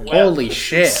on the web. Holy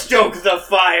shit. Stoke the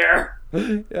fire!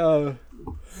 That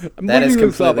is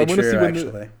completely true,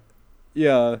 actually.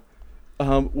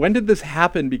 When did this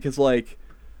happen? Because, like,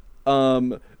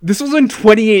 this was in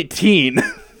 2018.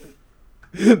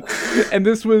 And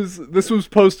this was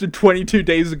posted 22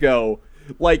 days ago.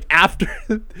 Like, after,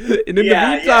 and in the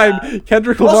meantime,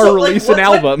 Kendrick Lamar released an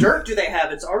album. What dirt do they have?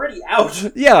 It's already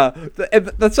out. Yeah,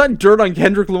 that's not dirt on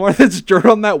Kendrick Lamar. That's dirt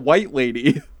on that white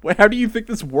lady. How do you think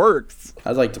this works?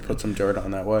 I'd like to put some dirt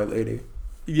on that white lady.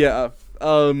 Yeah.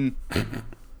 The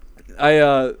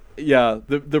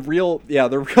real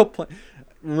plan.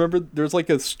 Remember, there's like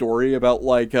a story about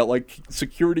like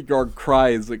security guard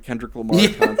cries at Kendrick Lamar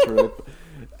concert,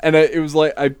 and it was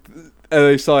like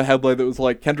I saw a headline that was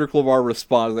like, Kendrick Lamar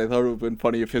responds. I thought it would have been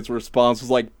funny if his response was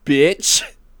like, "Bitch,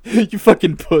 you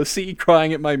fucking pussy,"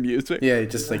 crying at my music. Yeah, he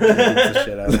just like beats the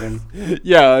shit out of him.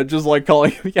 Yeah, just like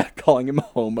calling him a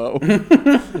homo.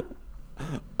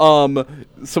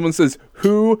 Someone says,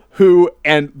 who,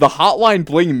 and the Hotline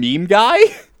Bling meme guy?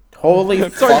 Holy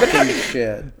fucking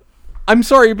shit. I'm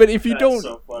sorry, but if you That's so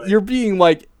don't, funny. you're being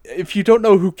like, if you don't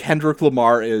know who Kendrick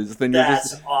Lamar is, then you're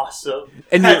That's just... awesome.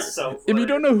 And That's so funny. If you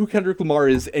don't know who Kendrick Lamar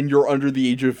is and you're under the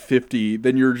age of 50,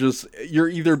 then you're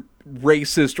either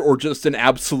racist or just an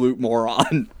absolute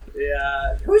moron.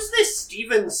 Yeah. Who's this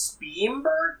Steven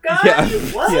Spielberg guy? Yeah.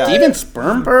 What? Yeah. Steven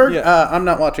Spielberg? Yeah. I'm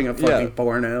not watching a fucking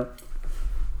porno.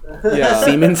 Yeah.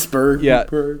 Siemensberg. Yeah.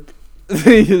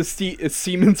 It's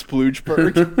Seaman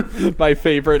Sploogberg, my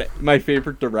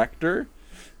favorite director.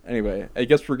 Anyway, I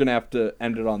guess we're gonna have to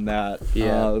end it on that.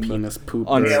 Yeah, penis poop.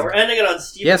 Yeah, we're ending it on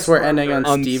Steven Yes, we're Spielberg. ending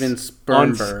on Steven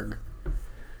Spielberg.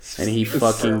 And he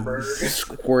fucking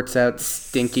squirts out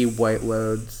stinky white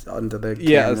loads onto the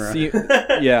camera.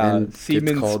 And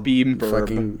Seaman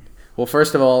Spielberg. Well,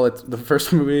 first of all, the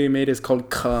first movie he made is called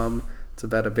Cum. It's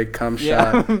about a big cum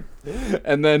shot.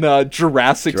 And then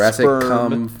Jurassic Sperm.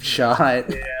 Cum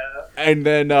shot. Yeah. And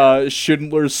then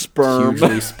Schindler's Sperm.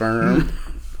 Hugely sperm.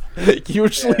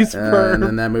 Hugely Sperm. And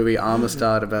then that movie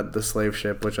Amistad about the slave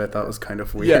ship, which I thought was kind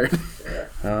of weird.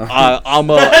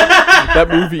 That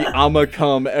movie I'ma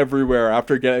come everywhere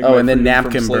after getting and then from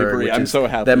Napkinburg. slavery. I'm so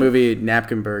happy. That movie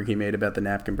Napkinburg he made about the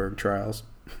Napkinburg trials.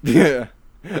 Yeah.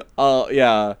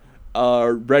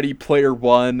 Ready Player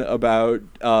One about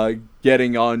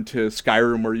getting onto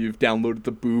Skyrim where you've downloaded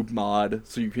the boob mod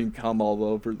so you can come all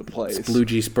over the place.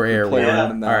 Sploogy Sprayer One.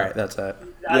 Yeah. Alright, that's it.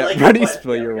 Ready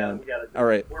Player One.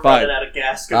 Alright, We're bye. running out of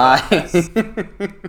gas. Bye.